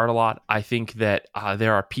Craig's art a lot. I think that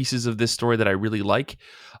there are pieces of this story that I really like.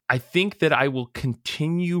 I think that I will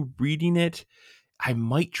continue reading it. I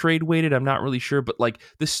might trade weight it. I'm not really sure, but like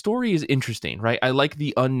the story is interesting, right? I like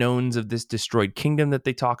the unknowns of this destroyed kingdom that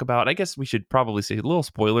they talk about. I guess we should probably say little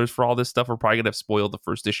spoilers for all this stuff. We're probably gonna have spoiled the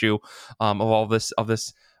first issue of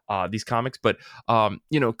these comics, but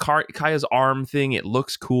Kaya's arm thing, it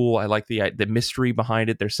looks cool. I like the mystery behind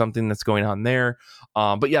it. There's something that's going on there.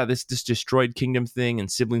 But yeah, this destroyed kingdom thing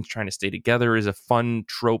and siblings trying to stay together is a fun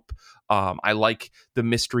trope. I like the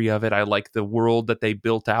mystery of it. I like the world that they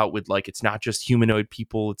built out with, like, it's not just humanoid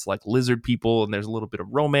people, it's like lizard people, and there's a little bit of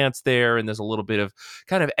romance there, and there's a little bit of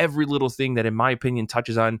kind of every little thing that, in my opinion,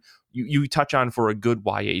 touches on you touch on for a good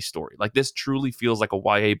YA story. Like, this truly feels like a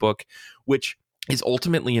YA book, which is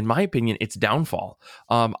ultimately, in my opinion, its downfall.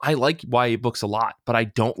 I like YA books a lot, but I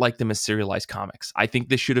don't like them as serialized comics. I think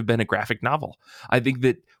this should have been a graphic novel. I think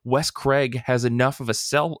that Wes Craig has enough of a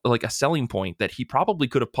selling point that he probably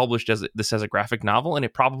could have published this as a graphic novel, and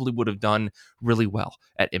it probably would have done really well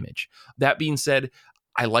at Image. That being said,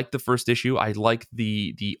 I like the first issue. I like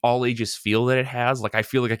the all ages feel that it has. Like, I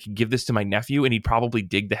feel like I could give this to my nephew and he'd probably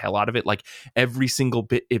dig the hell out of it. Like, every single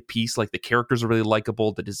piece, like the characters are really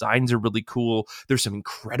likable. The designs are really cool. There's some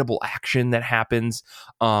incredible action that happens.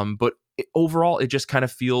 But overall, it just kind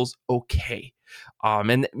of feels okay.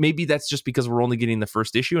 And maybe that's just because we're only getting the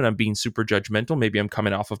first issue and I'm being super judgmental. Maybe I'm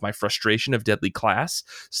coming off of my frustration of Deadly Class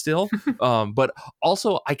still. But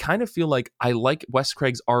also, I kind of feel like I like Wes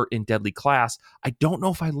Craig's art in Deadly Class. I don't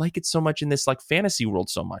know if I like it so much in this like fantasy world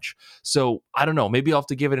so much. So I don't know. Maybe I'll have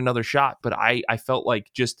to give it another shot. But I felt like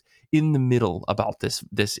just in the middle about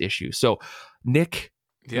this issue. So Nick,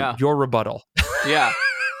 yeah, your rebuttal. Yeah.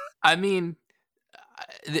 I mean,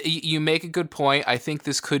 you make a good point. I think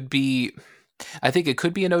it could be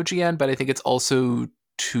an OGN, but I think it's also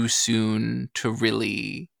too soon to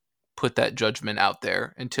really put that judgment out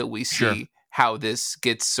there until we see Sure. how this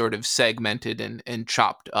gets sort of segmented and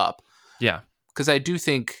chopped up. Yeah. Because I do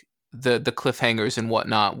think the cliffhangers and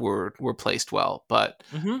whatnot were placed well, but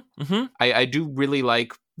I do really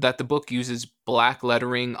like that the book uses black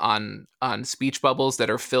lettering on speech bubbles that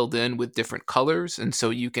are filled in with different colors, and so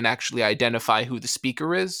you can actually identify who the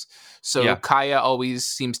speaker is. So Yeah. Kaya always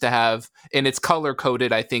seems to have, and it's color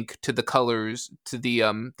coded, I think, to the colors, to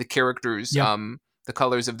the characters, Yep. the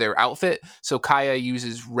colors of their outfit. So Kaya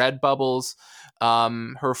uses red bubbles.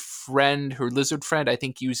 Her lizard friend, I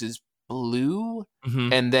think, uses blue,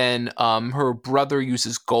 and then her brother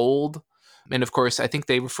uses gold. And of course, I think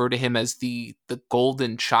they refer to him as the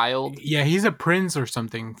golden child. Yeah, he's a prince or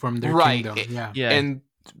something from their kingdom. Yeah. And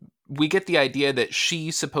we get the idea that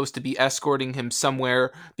she's supposed to be escorting him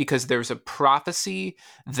somewhere because there's a prophecy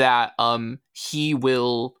that he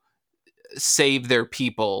will save their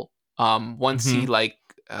people once he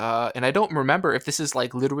and I don't remember if this is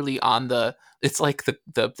like literally on it's like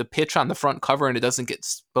the pitch on the front cover, and it doesn't get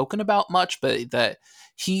spoken about much, but that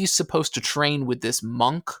he's supposed to train with this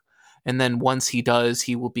monk, and then once he does,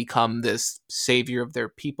 he will become this savior of their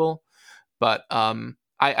people. But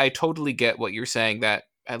I totally get what you're saying, that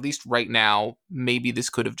at least right now, maybe this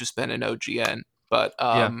could have just been an OGN. But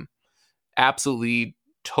absolutely,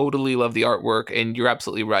 totally love the artwork, and you're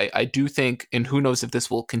absolutely right. I do think, and who knows if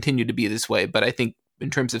this will continue to be this way, but I think in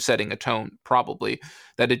terms of setting a tone, probably,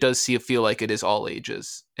 that it does feel like it is all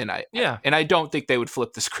ages. And I don't think they would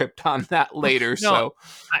flip the script on that later.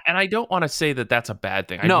 And I don't want to say that that's a bad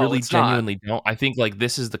thing. I No, really it's genuinely don't. I think like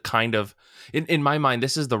this is the kind of, in my mind,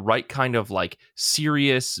 this is the right kind of like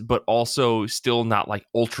serious, but also still not like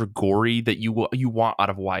ultra gory that you want out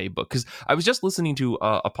of a YA book. Because I was just listening to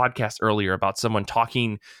a podcast earlier about someone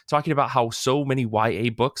talking about how so many YA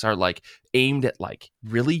books are like aimed at like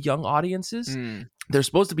really young audiences. They're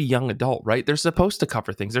supposed to be young adult, right? They're supposed to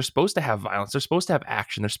cover things. They're supposed to have violence. They're supposed to have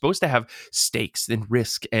action. They're supposed to have stakes and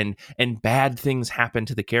risk and bad things happen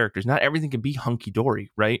to the characters. Not everything can be hunky-dory,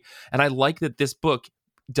 right? And I like that this book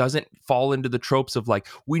doesn't fall into the tropes of like,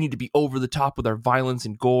 we need to be over the top with our violence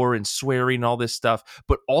and gore and swearing and all this stuff,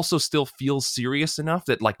 but also still feels serious enough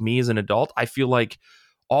that like me as an adult, I feel like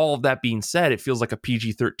all of that being said, it feels like a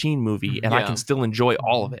PG-13 movie and I can still enjoy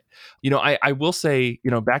all of it. You know, I will say,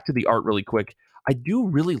 you know, back to the art really quick, I do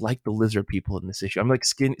really like the lizard people in this issue. I'm like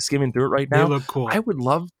skimming through it right now. They look cool. I would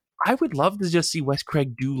love to just see Wes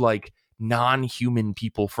Craig do like non-human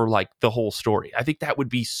people for like the whole story. I think that would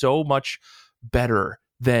be so much better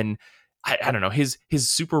than I don't know, his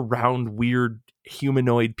super round weird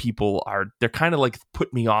humanoid people they're kind of like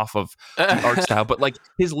put me off of the art style, but like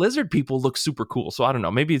his lizard people look super cool. So I don't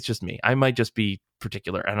know, maybe it's just me. I might just be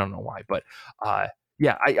particular. I don't know why, but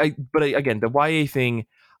again, the YA thing,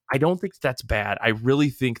 I don't think that's bad. I really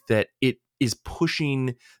think that it is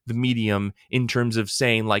pushing the medium in terms of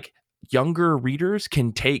saying like younger readers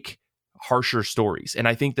can take harsher stories. And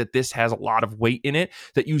I think that this has a lot of weight in it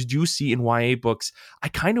that you do see in YA books. I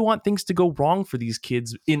kind of want things to go wrong for these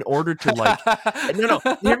kids in order to like, no,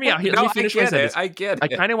 hear me out. Let me finish my sentence. I get it. I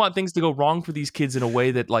kind of want things to go wrong for these kids in a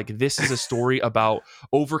way that like, this is a story about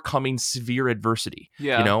overcoming severe adversity,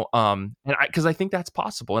 you know? And because I think that's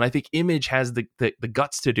possible. And I think Image has the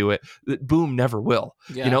guts to do it. Boom never will,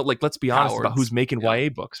 you know, like, let's be honest about who's making YA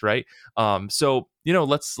books. Right. So, you know,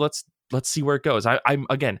 let's see where it goes.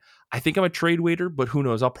 I think I'm a trade waiter, but who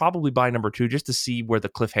knows? I'll probably buy number 2 just to see where the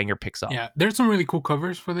cliffhanger picks up. Yeah, there's some really cool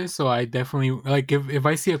covers for this, so I definitely like if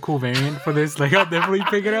I see a cool variant for this, like I'll definitely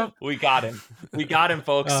pick it up. We got him,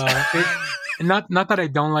 folks. Not that I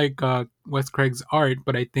don't like Wes Craig's art,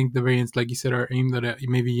 but I think the variants, like you said, are aimed at a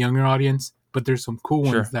maybe younger audience. But there's some cool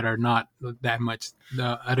ones that are not that much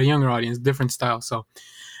at a younger audience, different style. So,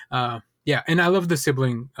 and I love the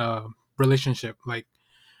sibling relationship, like.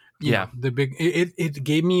 You know, the big it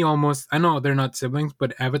gave me almost, I know they're not siblings,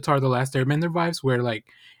 but Avatar: The Last Airbender vibes, where like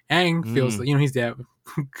Aang feels you know, he's the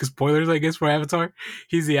spoilers I guess for Avatar,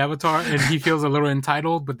 he's the Avatar and he feels a little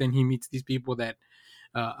entitled, but then he meets these people that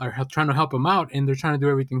are trying to help him out, and they're trying to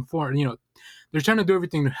do everything they're trying to do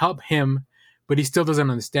everything to help him, but he still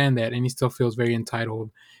doesn't understand that, and he still feels very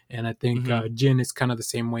entitled. And I think Jin is kind of the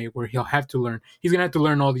same way, where he's gonna have to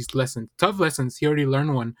learn all these lessons, tough lessons. He already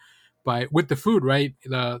learned one with the food, right?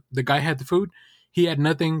 The guy had the food. He had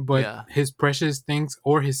nothing but his precious things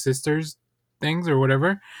or his sister's things or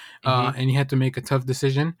whatever. And he had to make a tough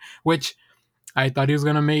decision, which I thought he was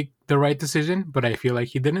going to make the right decision, but I feel like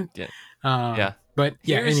he didn't. But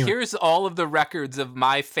yeah, anyway. Here's all of the records of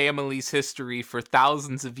my family's history for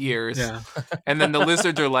thousands of years. Yeah. And then the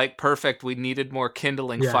lizards are like, perfect, we needed more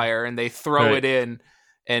kindling Yeah. fire, and they throw Right. it in.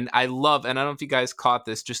 And I love, and I don't know if you guys caught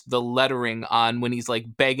this, just the lettering on when he's like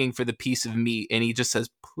begging for the piece of meat, and he just says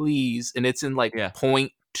please, and it's in like Yeah.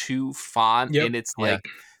 0.2 font, Yep. and it's Yeah. like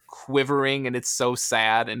quivering, and it's so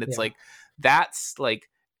sad, and it's Yeah.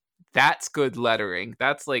 that's good lettering.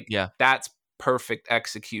 That's like Yeah. that's perfect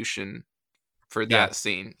execution for Yeah. that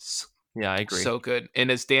scene. Yeah, I agree. So good. And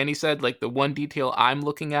as Danny said, like the one detail I'm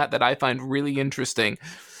looking at that I find really interesting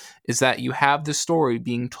is that you have the story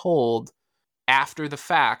being told after the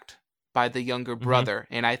fact by the younger brother.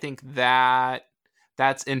 And I think that's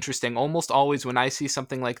interesting. Almost always when I see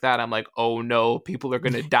something like that, I'm like, oh no, people are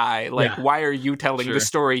going to die. Like, Yeah. why are you telling Sure. the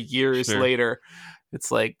story years Sure. later? It's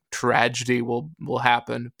like tragedy will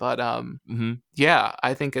happen. But Mhm. yeah,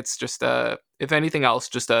 I think it's just if anything else,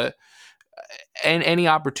 just any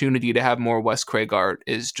opportunity to have more Wes Craig art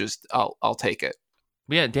is just I'll take it.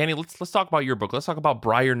 Yeah, Danny, let's talk about your book. Let's talk about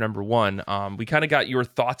Briar #1. We kind of got your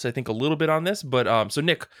thoughts, I think, a little bit on this, but so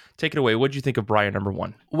Nick, take it away. What did you think of Briar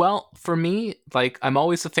 #1? Well, for me, like I'm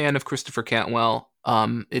always a fan of Christopher Cantwell.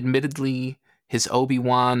 Admittedly, his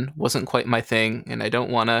Obi-Wan wasn't quite my thing, and I don't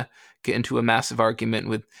want to get into a massive argument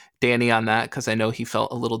with Danny on that because I know he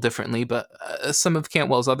felt a little differently. But some of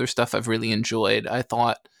Cantwell's other stuff I've really enjoyed. I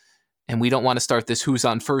thought, and we don't want to start this who's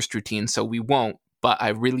on first routine, so we won't. But I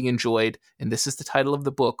really enjoyed, and this is the title of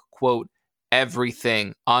the book, quote,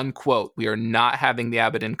 everything, unquote. We are not having the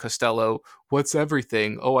Abbott and Costello, what's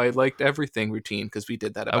everything? Oh, I liked everything routine, because we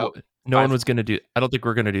did that about No one was going to do. I don't think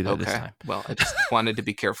we're going to do that this time. Well, I just wanted to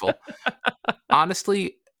be careful.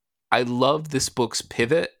 Honestly, I love this book's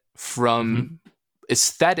pivot from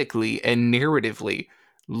aesthetically and narratively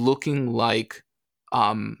looking like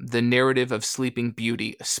the narrative of Sleeping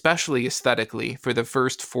Beauty, especially aesthetically, for the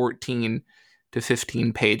first 14 to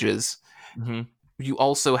 15 pages. Mm-hmm. You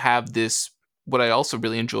also have this, what I also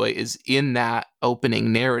really enjoy is in that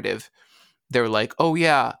opening narrative, they're like, oh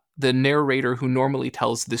yeah, the narrator who normally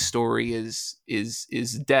tells this story is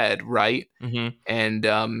dead, right? Mm-hmm. And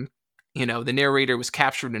the narrator was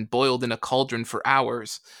captured and boiled in a cauldron for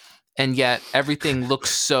hours, and yet everything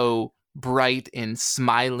looks so bright and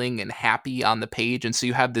smiling and happy on the page, and so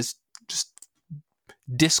you have this just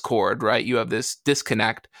discord, right? You have this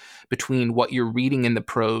disconnect between what you're reading in the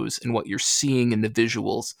prose and what you're seeing in the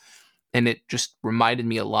visuals, and it just reminded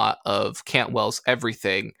me a lot of Cantwell's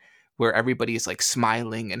Everything, where everybody is like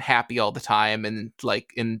smiling and happy all the time, and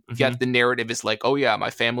like, and yet the narrative is like, oh yeah, my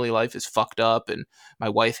family life is fucked up and my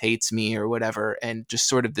wife hates me or whatever, and just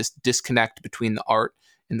sort of this disconnect between the art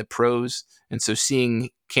and the prose. And so seeing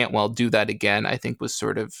Cantwell do that again, I think was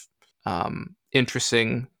sort of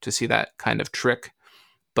interesting to see that kind of trick.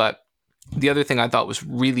 But the other thing I thought was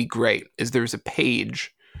really great is there's a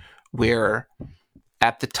page where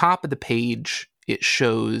at the top of the page it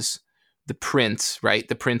shows the prince, right?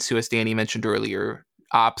 The prince who, as Danny mentioned earlier,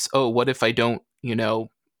 opts, oh, what if I don't,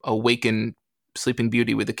 awaken Sleeping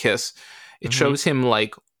Beauty with a kiss? It shows him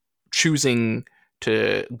like choosing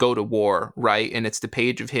to go to war, right? And it's the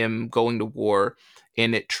page of him going to war,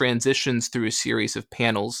 and it transitions through a series of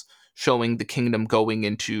panels showing the kingdom going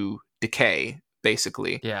into decay,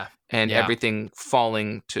 basically. Yeah. And everything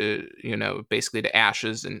falling to, basically to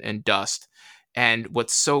ashes and dust. And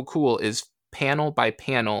what's so cool is panel by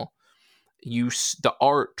panel, the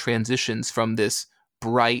art transitions from this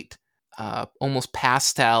bright, almost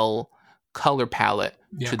pastel color palette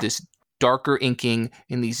to this darker inking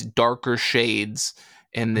in these darker shades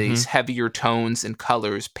and these heavier tones and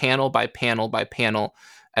colors, panel by panel by panel,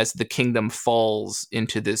 as the kingdom falls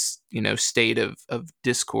into this, state of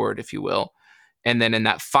discord, if you will. And then in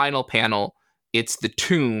that final panel, it's the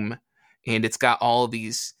tomb, and it's got all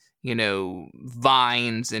these,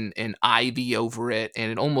 vines and ivy over it.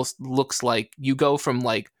 And it almost looks like you go from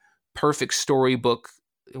like perfect storybook,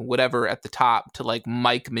 whatever at the top, to like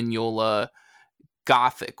Mike Mignola,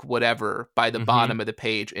 Gothic, whatever, by the bottom of the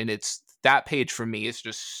page. And it's that page for me is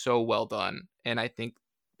just so well done. And I think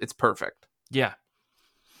it's perfect. Yeah.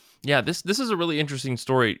 Yeah, this is a really interesting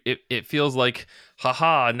story. It feels like,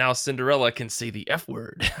 haha, now Cinderella can say the F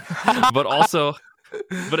word. but it also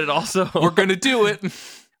we're gonna do it.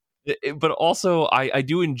 But also, I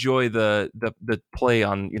do enjoy the play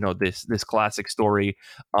on this classic story.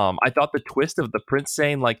 I thought the twist of the prince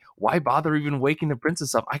saying like, why bother even waking the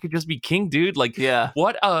princess up? I could just be king, dude. Like, yeah,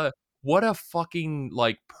 what a fucking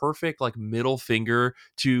like perfect like middle finger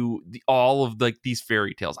to all of like these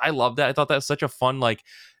fairy tales. I love that. I thought that was such a fun like.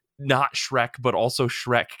 not Shrek, but also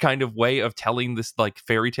Shrek kind of way of telling this like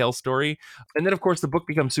fairy tale story. And then, of course, the book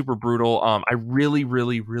becomes super brutal. I really,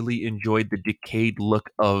 really, really enjoyed the decayed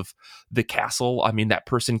look of the castle. I mean, that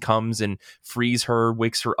person comes and frees her,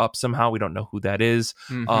 wakes her up somehow. We don't know who that is.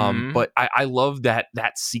 But I love that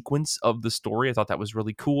sequence of the story. I thought that was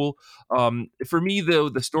really cool. For me, though,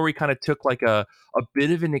 the story kind of took like a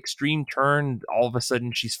bit of an extreme turn. All of a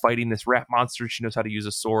sudden, she's fighting this rat monster. She knows how to use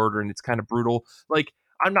a sword, and it's kind of brutal. Like,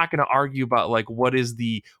 I'm not going to argue about like what is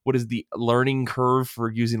the learning curve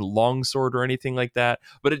for using a longsword or anything like that,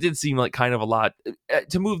 but it did seem like kind of a lot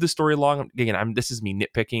to move the story along. Again, this is me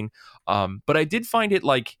nitpicking, but I did find it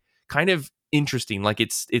like kind of interesting. Like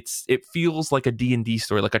it feels like a D&D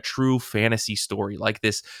story, like a true fantasy story. Like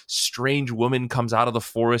this strange woman comes out of the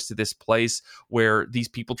forest to this place where these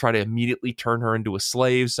people try to immediately turn her into a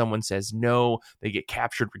slave. Someone says no, they get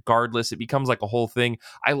captured regardless. It becomes like a whole thing.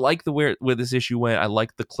 I like the where this issue went. I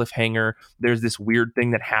like the cliffhanger. There's this weird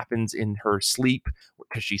thing that happens in her sleep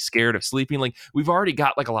because she's scared of sleeping. Like, we've already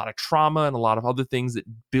got like a lot of trauma and a lot of other things that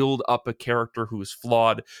build up a character who is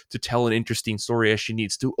flawed to tell an interesting story as she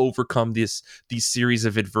needs to overcome these series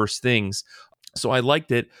of adverse things. So I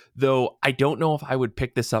liked it, though I don't know if I would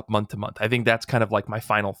pick this up month to month. I think that's kind of like my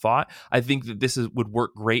final thought. I think that this would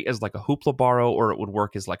work great as like a Hoopla borrow, or it would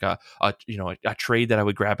work as like a trade that I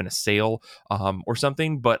would grab in a sale or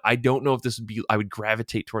something. But I don't know if this would be, I would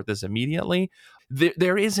gravitate toward this immediately.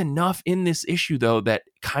 There is enough in this issue, though, that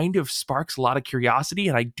kind of sparks a lot of curiosity,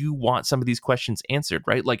 and I do want some of these questions answered,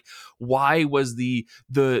 right? Like, why was the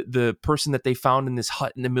person that they found in this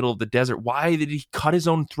hut in the middle of the desert, why did he cut his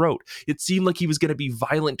own throat? It seemed like he was going to be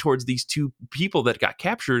violent towards these two people that got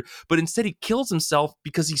captured, but instead he kills himself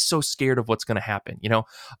because he's so scared of what's going to happen, you know?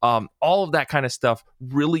 All of that kind of stuff,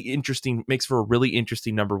 really interesting, makes for a really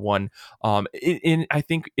interesting number one. I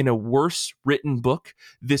think in a worse written book,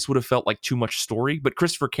 this would have felt like too much story. But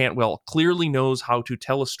Christopher Cantwell clearly knows how to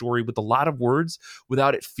tell a story with a lot of words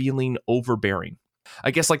without it feeling overbearing. I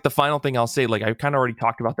guess like the final thing I'll say, like I kind of already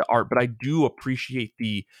talked about the art, but I do appreciate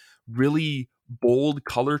the really bold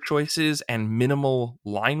color choices and minimal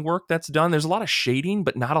line work that's done. There's a lot of shading,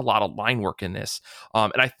 but not a lot of line work in this.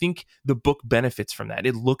 And I think the book benefits from that.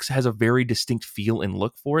 It has a very distinct feel and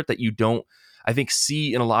look for it that you don't, I think,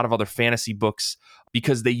 see in a lot of other fantasy books,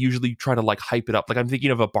 because they usually try to like hype it up. Like I'm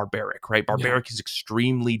thinking of a Barbaric, right? Barbaric is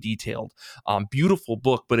extremely detailed, beautiful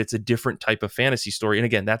book, but it's a different type of fantasy story. And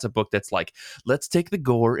again, that's a book that's like, let's take the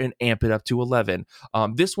gore and amp it up to 11.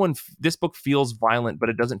 This book feels violent, but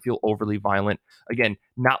it doesn't feel overly violent. Again,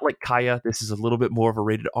 not like Kaya. This is a little bit more of a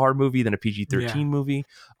rated R movie than a PG-13 movie.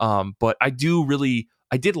 But I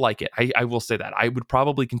did like it. I will say that. I would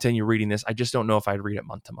probably continue reading this. I just don't know if I'd read it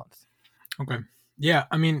month to month. Okay. Yeah,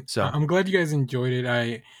 I mean, so I'm glad you guys enjoyed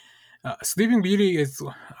it. Sleeping Beauty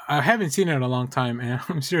I haven't seen it in a long time, and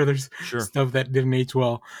I'm sure there's stuff that didn't age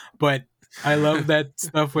well, but I love that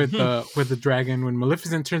stuff with the dragon, when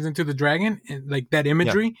Maleficent turns into the dragon, and like that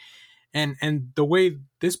imagery, and the way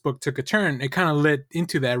this book took a turn, it kind of led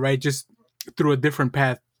into that, right? Just through a different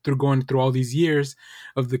path, through going through all these years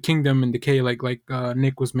of the kingdom and decay, like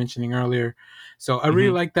Nick was mentioning earlier. So I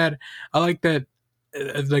really like that. I like that,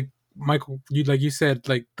 like Michael, you said,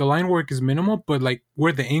 like the line work is minimal, but like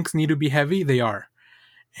where the inks need to be heavy, they are,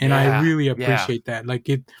 and I really appreciate that. Like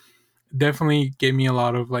it definitely gave me a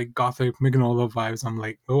lot of like Gothic Mignola vibes. I'm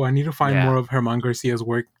like, oh, I need to find more of Herman Garcia's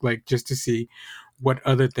work, like just to see what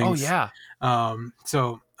other things.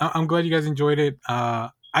 So I'm glad you guys enjoyed it.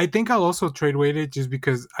 I think I'll also trade weight it just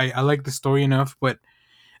because I like the story enough, but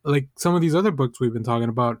like some of these other books we've been talking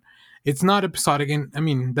about, it's not episodic, and I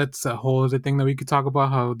mean that's a whole other thing that we could talk about,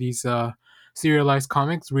 how these serialized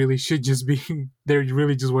comics really should just be they're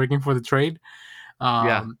really just working for the trade.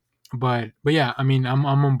 But yeah, I mean I'm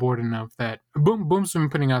on board enough that Boom's been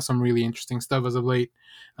putting out some really interesting stuff as of late.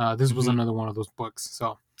 This was another one of those books.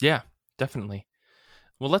 So yeah, definitely.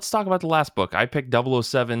 Well, let's talk about the last book. I picked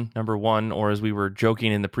 007 number 1, or as we were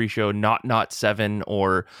joking in the pre-show, not 7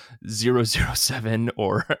 or 007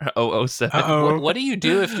 or 007. What do you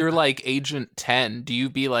do if you're like Agent 10? Do you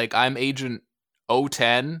be like, I'm Agent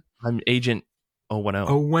 010? I'm Agent 010. 010.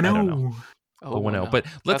 I don't know. 010. But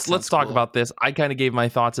let's talk about this. I kind of gave my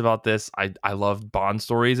thoughts about this. I love Bond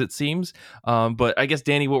stories, it seems. But I guess,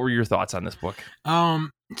 Danny, what were your thoughts on this book?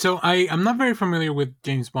 So I'm not very familiar with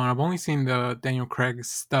James Bond. I've only seen the Daniel Craig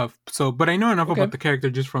stuff. but I know enough about the character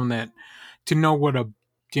just from that to know what a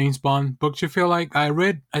James Bond book should feel like. I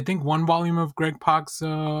read, I think, one volume of Greg Pak's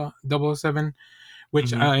 007,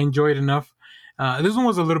 which I enjoyed enough. This one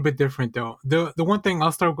was a little bit different, though. The one thing,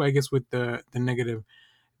 I'll start, I guess, with the negative.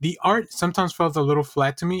 The art sometimes felt a little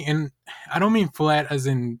flat to me, and I don't mean flat as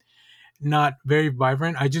in not very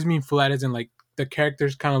vibrant. I just mean flat as in like the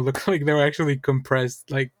characters kind of look like they were actually compressed,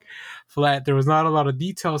 like flat. There was not a lot of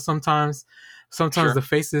detail sometimes. Sometimes Sure. the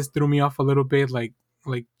faces threw me off a little bit, like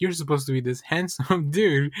you're supposed to be this handsome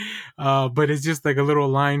dude, but it's just like a little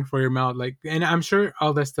line for your mouth, like. And I'm sure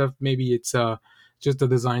all that stuff, maybe it's just a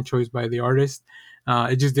design choice by the artist.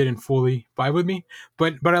 It just didn't fully vibe with me,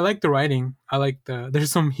 but I like the writing. I like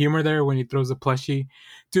there's some humor there when he throws a plushie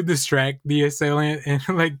to distract the assailant, and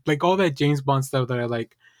like all that James Bond stuff that I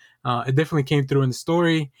like. It definitely came through in the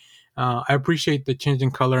story. I appreciate the change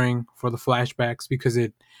in coloring for the flashbacks, because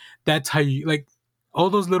that's how you like all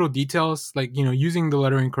those little details, like, you know, using the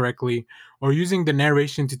lettering correctly or using the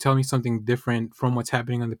narration to tell me something different from what's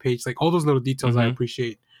happening on the page. Like all those little details I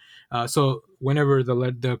appreciate. So whenever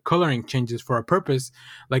the coloring changes for a purpose,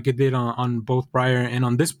 like it did on both Briar and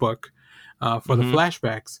on this book, for the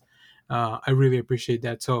flashbacks, I really appreciate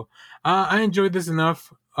that. So I enjoyed this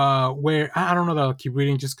enough where I don't know that I'll keep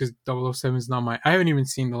reading just because 007 is not I haven't even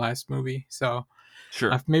seen the last movie. So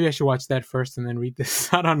Sure. maybe I should watch that first and then read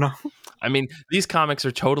this. I don't know. I mean, these comics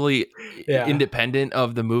are totally independent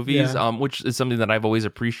of the movies, which is something that I've always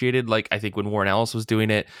appreciated. Like, I think when Warren Ellis was doing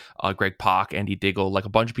it, Greg Pak, Andy Diggle, like a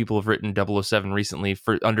bunch of people have written 007 recently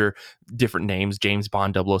for under different names, James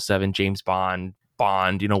Bond 007, James Bond,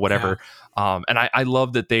 you know, whatever. And I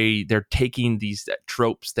love that they're taking these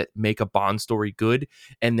tropes that make a Bond story good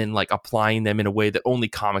and then like applying them in a way that only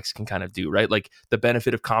comics can kind of do, right? Like the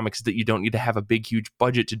benefit of comics is that you don't need to have a big, huge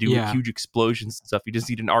budget to do huge explosions and stuff. You just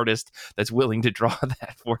need an artist that's willing to draw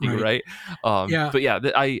that for you, right? But yeah,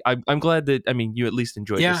 I'm glad that, I mean, you at least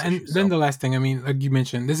enjoyed this issue, then the last thing, I mean, like you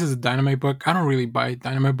mentioned, this is a Dynamite book. I don't really buy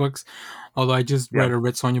Dynamite books, although I just read a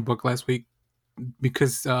Red Sonja book last week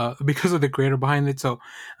because of the creator behind it. So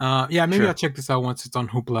maybe I'll check this out once it's on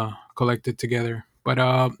Hoopla collected together.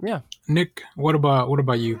 But Nick, what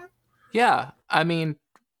about you? Yeah, I mean,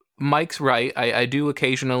 Mike's right. I do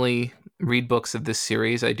occasionally read books of this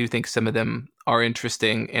series. I do think some of them are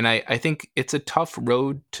interesting, and I think it's a tough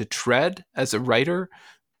road to tread as a writer,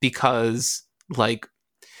 because like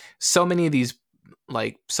so many of these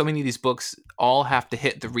books all have to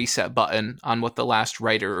hit the reset button on what the last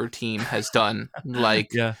writer or team has done.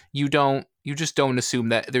 Like you just don't assume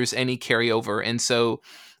that there's any carryover. And so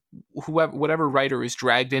whatever writer is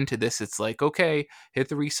dragged into this, it's like, okay, hit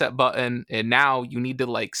the reset button. And now you need to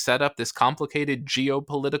like set up this complicated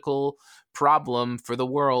geopolitical problem for the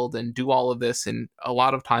world and do all of this. And a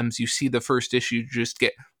lot of times you see the first issue just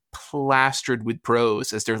get plastered with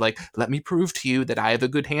prose as they're like, let me prove to you that I have a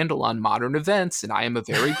good handle on modern events and I am a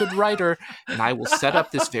very good writer and I will set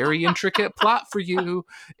up this very intricate plot for you.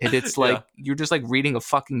 And it's like you're just like reading a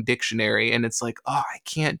fucking dictionary, and it's like, oh, I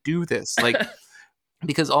can't do this. Like,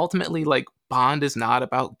 because ultimately, like, Bond is not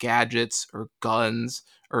about gadgets or guns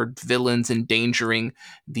or villains endangering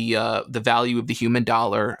the value of the human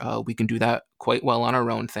dollar. We can do that quite well on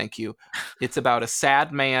our own, thank you. It's about a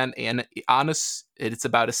sad man it's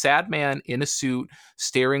about a sad man in a suit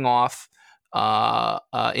staring off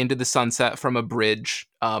into the sunset from a bridge,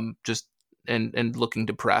 just and looking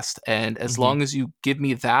depressed. And as long as you give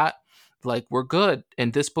me that, like, we're good.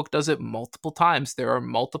 And this book does it multiple times. There are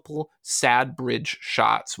multiple sad bridge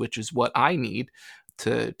shots, which is what I need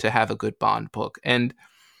to have a good Bond book. And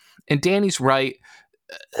Danny's right.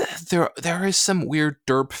 There is some weird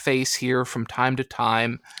derp face here from time to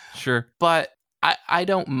time. Sure. But I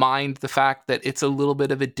don't mind the fact that it's a little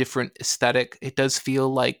bit of a different aesthetic. It does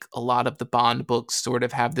feel like a lot of the Bond books sort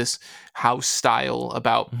of have this house style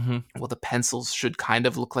about, well, the pencils should kind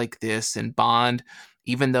of look like this. And Bond,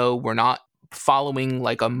 even though we're not following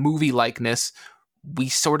like a movie likeness, we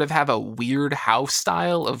sort of have a weird house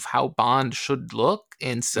style of how Bond should look.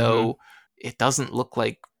 And so it doesn't look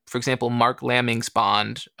like, for example, Mark Laming's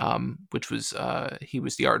Bond, which was he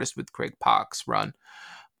was the artist with Craig Pak's run.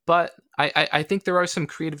 But I think there are some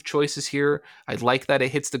creative choices here. I like that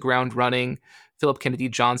it hits the ground running. Philip Kennedy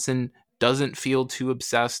Johnson doesn't feel too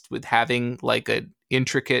obsessed with having like an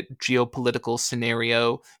intricate geopolitical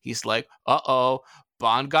scenario. He's like, uh-oh,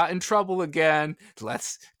 Bond got in trouble again.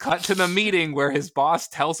 Let's cut to the meeting where his boss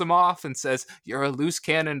tells him off and says, you're a loose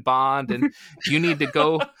cannon, Bond, and you need to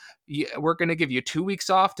go. We're going to give you 2 weeks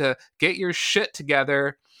off to get your shit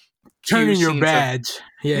together. Turn in your badge.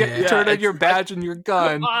 Turn in your badge and your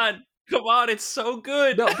gun. Come on, it's so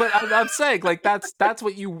good. No, but I'm saying, like, that's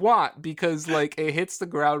what you want, because like it hits the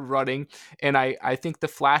ground running, and I think the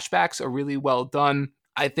flashbacks are really well done.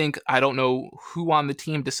 I don't know who on the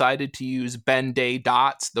team decided to use Ben-Day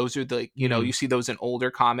dots. Those are the, you know, you see those in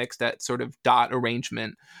older comics, that sort of dot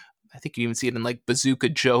arrangement. I think you even see it in like Bazooka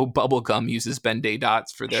Joe Bubblegum uses Ben-Day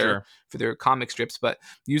dots for their comic strips, but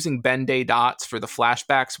using Ben-Day dots for the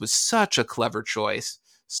flashbacks was such a clever choice.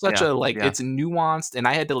 It's nuanced, and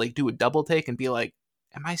I had to like do a double take and be like,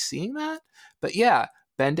 am I seeing that? But yeah,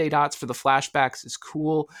 Ben-Day dots for the flashbacks is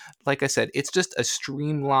cool. Like I said, it's just a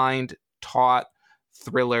streamlined, taut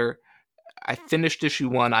thriller. I finished issue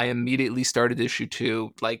 1. I immediately started issue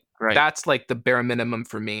 2. Like, that's like the bare minimum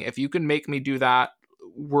for me. If you can make me do that,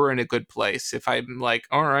 we're in a good place. If I'm like,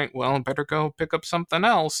 all right, well, I better go pick up something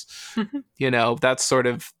else, that's sort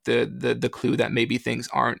of the clue that maybe things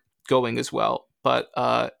aren't going as well. But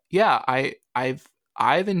I've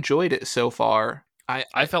enjoyed it so far.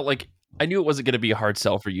 I felt like I knew it wasn't going to be a hard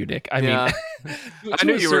sell for you, Nick. I mean, I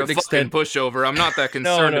knew you were a fucking pushover. I'm not that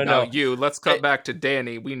concerned about you. Let's cut back to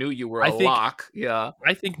Danny. We knew you were a lock. Yeah.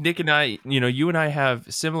 I think Nick and I, you and I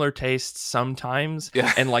have similar tastes sometimes.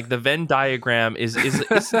 Yeah. And like the Venn diagram it's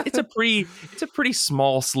a pretty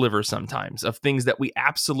small sliver sometimes of things that we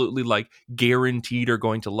absolutely like guaranteed are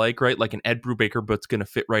going to like, right? Like an Ed Brubaker book's going to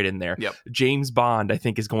fit right in there. Yep. James Bond, I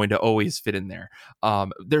think, is going to always fit in there.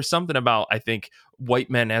 There's something about, I think,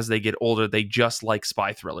 white men as they get older, they just like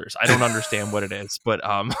spy thrillers. I don't understand what it is, but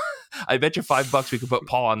I bet you $5 we could put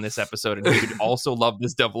Paul on this episode and he would also love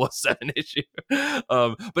this 007 issue.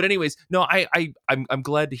 But anyways, no, I'm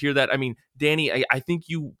glad to hear that. I mean, Danny, I think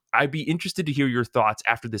I'd be interested to hear your thoughts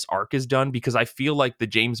after this arc is done, because I feel like the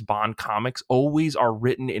James Bond comics always are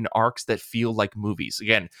written in arcs that feel like movies.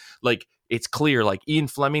 Again, like it's clear, like Ian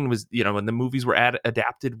Fleming was, when the movies were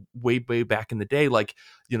adapted way back in the day, like,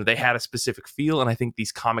 they had a specific feel. And I think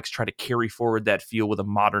these comics try to carry forward that feel with a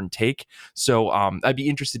modern take. So I'd be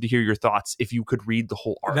interested to hear your thoughts if you could read the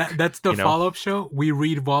whole arc. That's the follow-up show. We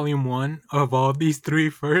read volume 1 of all these 3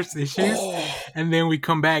 first issues. And then we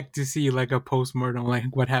come back to see like a post-mortem, like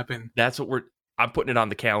what happened. That's what I'm putting it on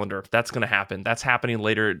the calendar. That's going to happen. That's happening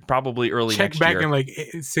later, probably early next year. Check back in like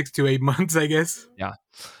 6 to 8 months, I guess. Yeah.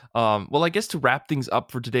 Well, I guess to wrap things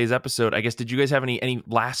up for today's episode, I guess, did you guys have any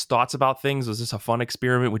last thoughts about things? Was this a fun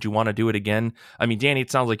experiment? Would you want to do it again? I mean, Danny,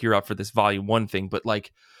 it sounds like you're up for this volume 1 thing, but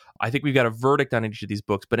like, I think we've got a verdict on each of these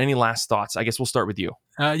books, but any last thoughts? I guess we'll start with you.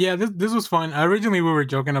 Yeah, this was fun. Originally, we were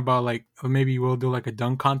joking about like, maybe we'll do like a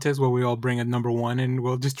dunk contest where we all bring a number 1 and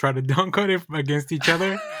we'll just try to dunk on it against each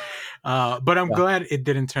other. But I'm glad it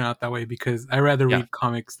didn't turn out that way, because I rather read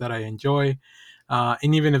comics that I enjoy.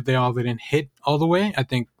 And even if they all didn't hit all the way, I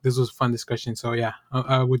think this was a fun discussion. So yeah,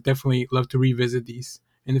 I would definitely love to revisit these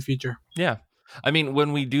in the future. Yeah. I mean,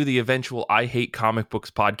 when we do the eventual I Hate Comic Books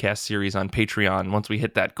podcast series on Patreon, once we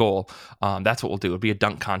hit that goal, that's what we'll do. It'll be a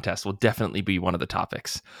dunk contest. Will definitely be one of the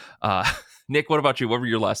topics. Nick, what about you? What were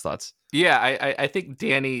your last thoughts? Yeah, I think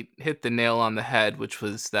Danny hit the nail on the head, which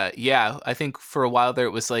was that, I think for a while there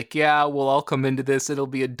it was like, we'll all come into this, it'll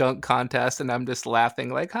be a dunk contest, and I'm just laughing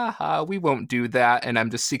like, haha, we won't do that, and I'm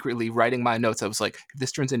just secretly writing my notes. I was like, if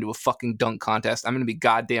this turns into a fucking dunk contest, I'm going to be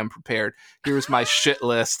goddamn prepared. Here's my shit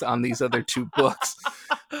list on these other 2 books.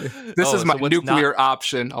 This is my nuclear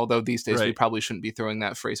option, although these days we probably shouldn't be throwing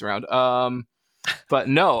that phrase around. But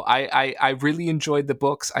no, I really enjoyed the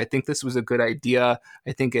books. I think this was a good idea.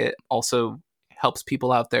 I think it also helps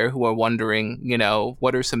people out there who are wondering,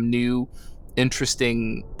 what are some new,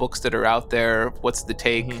 interesting books that are out there? What's the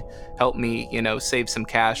take? Mm-hmm. Help me, save some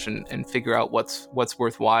cash and figure out what's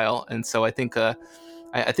worthwhile. And so I think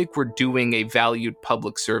we're doing a valued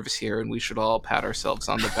public service here, and we should all pat ourselves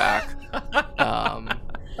on the back.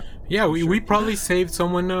 Yeah, we probably saved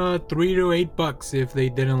someone $3 to $8 if they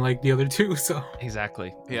didn't like the other 2. So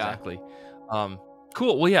exactly.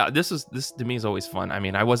 Cool. Well, yeah, this to me is always fun. I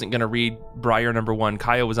mean, I wasn't gonna read Briar number 1.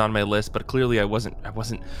 Kyle was on my list, but clearly I wasn't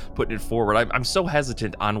putting it forward. I'm so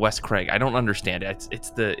hesitant on Wes Craig. I don't understand it.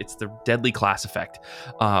 It's the deadly class effect.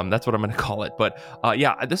 That's what I'm gonna call it. But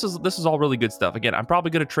this is all really good stuff. Again, I'm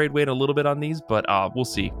probably gonna trade weight a little bit on these, but we'll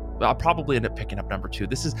see. I'll probably end up picking up number 2.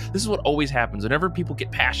 This is what always happens. Whenever people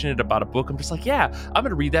get passionate about a book, I'm just like, I'm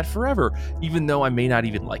gonna read that forever, even though I may not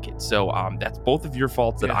even like it. So that's both of your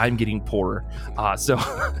faults that I'm getting poorer. So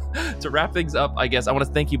to wrap things up, I guess I want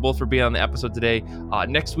to thank you both for being on the episode today.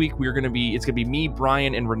 Next week it's gonna be me,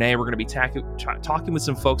 Brian, and Renee. We're gonna be talking with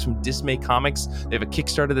some folks from Dismay Comics. They have a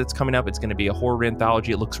Kickstarter that's coming up. It's gonna be a horror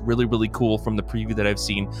anthology. It looks really, really cool from the preview that I've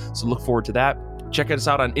seen. So look forward to that. Check us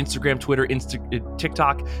out on Instagram, Twitter,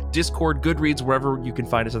 TikTok, Discord, Goodreads, wherever you can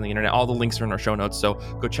find us on the internet. All the links are in our show notes, so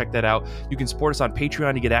go check that out. You can support us on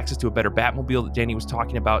Patreon to get access to a better Batmobile that Danny was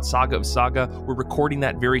talking about, Saga of Saga. We're recording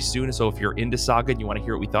that very soon, so if you're into Saga and you want to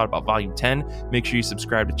hear what we thought about Volume 10, make sure you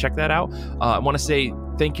subscribe to check that out. I want to say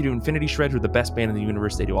Thank you to Infinity Shred, who are the best band in the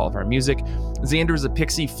universe. They do all of our music. Xander is a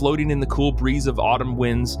pixie floating in the cool breeze of autumn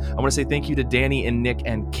winds. I want to say thank you to Danny and Nick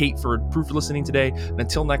and Kate for listening today. And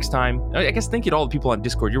until next time, I guess thank you to all the people on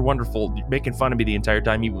Discord. You're wonderful. You're making fun of me the entire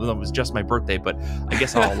time, even though it was just my birthday, but I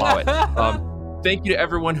guess I'll allow it. Thank you to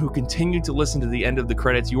everyone who continued to listen to the end of the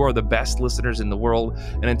credits. You are the best listeners in the world.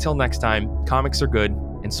 And until next time, comics are good,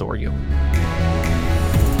 and so are you.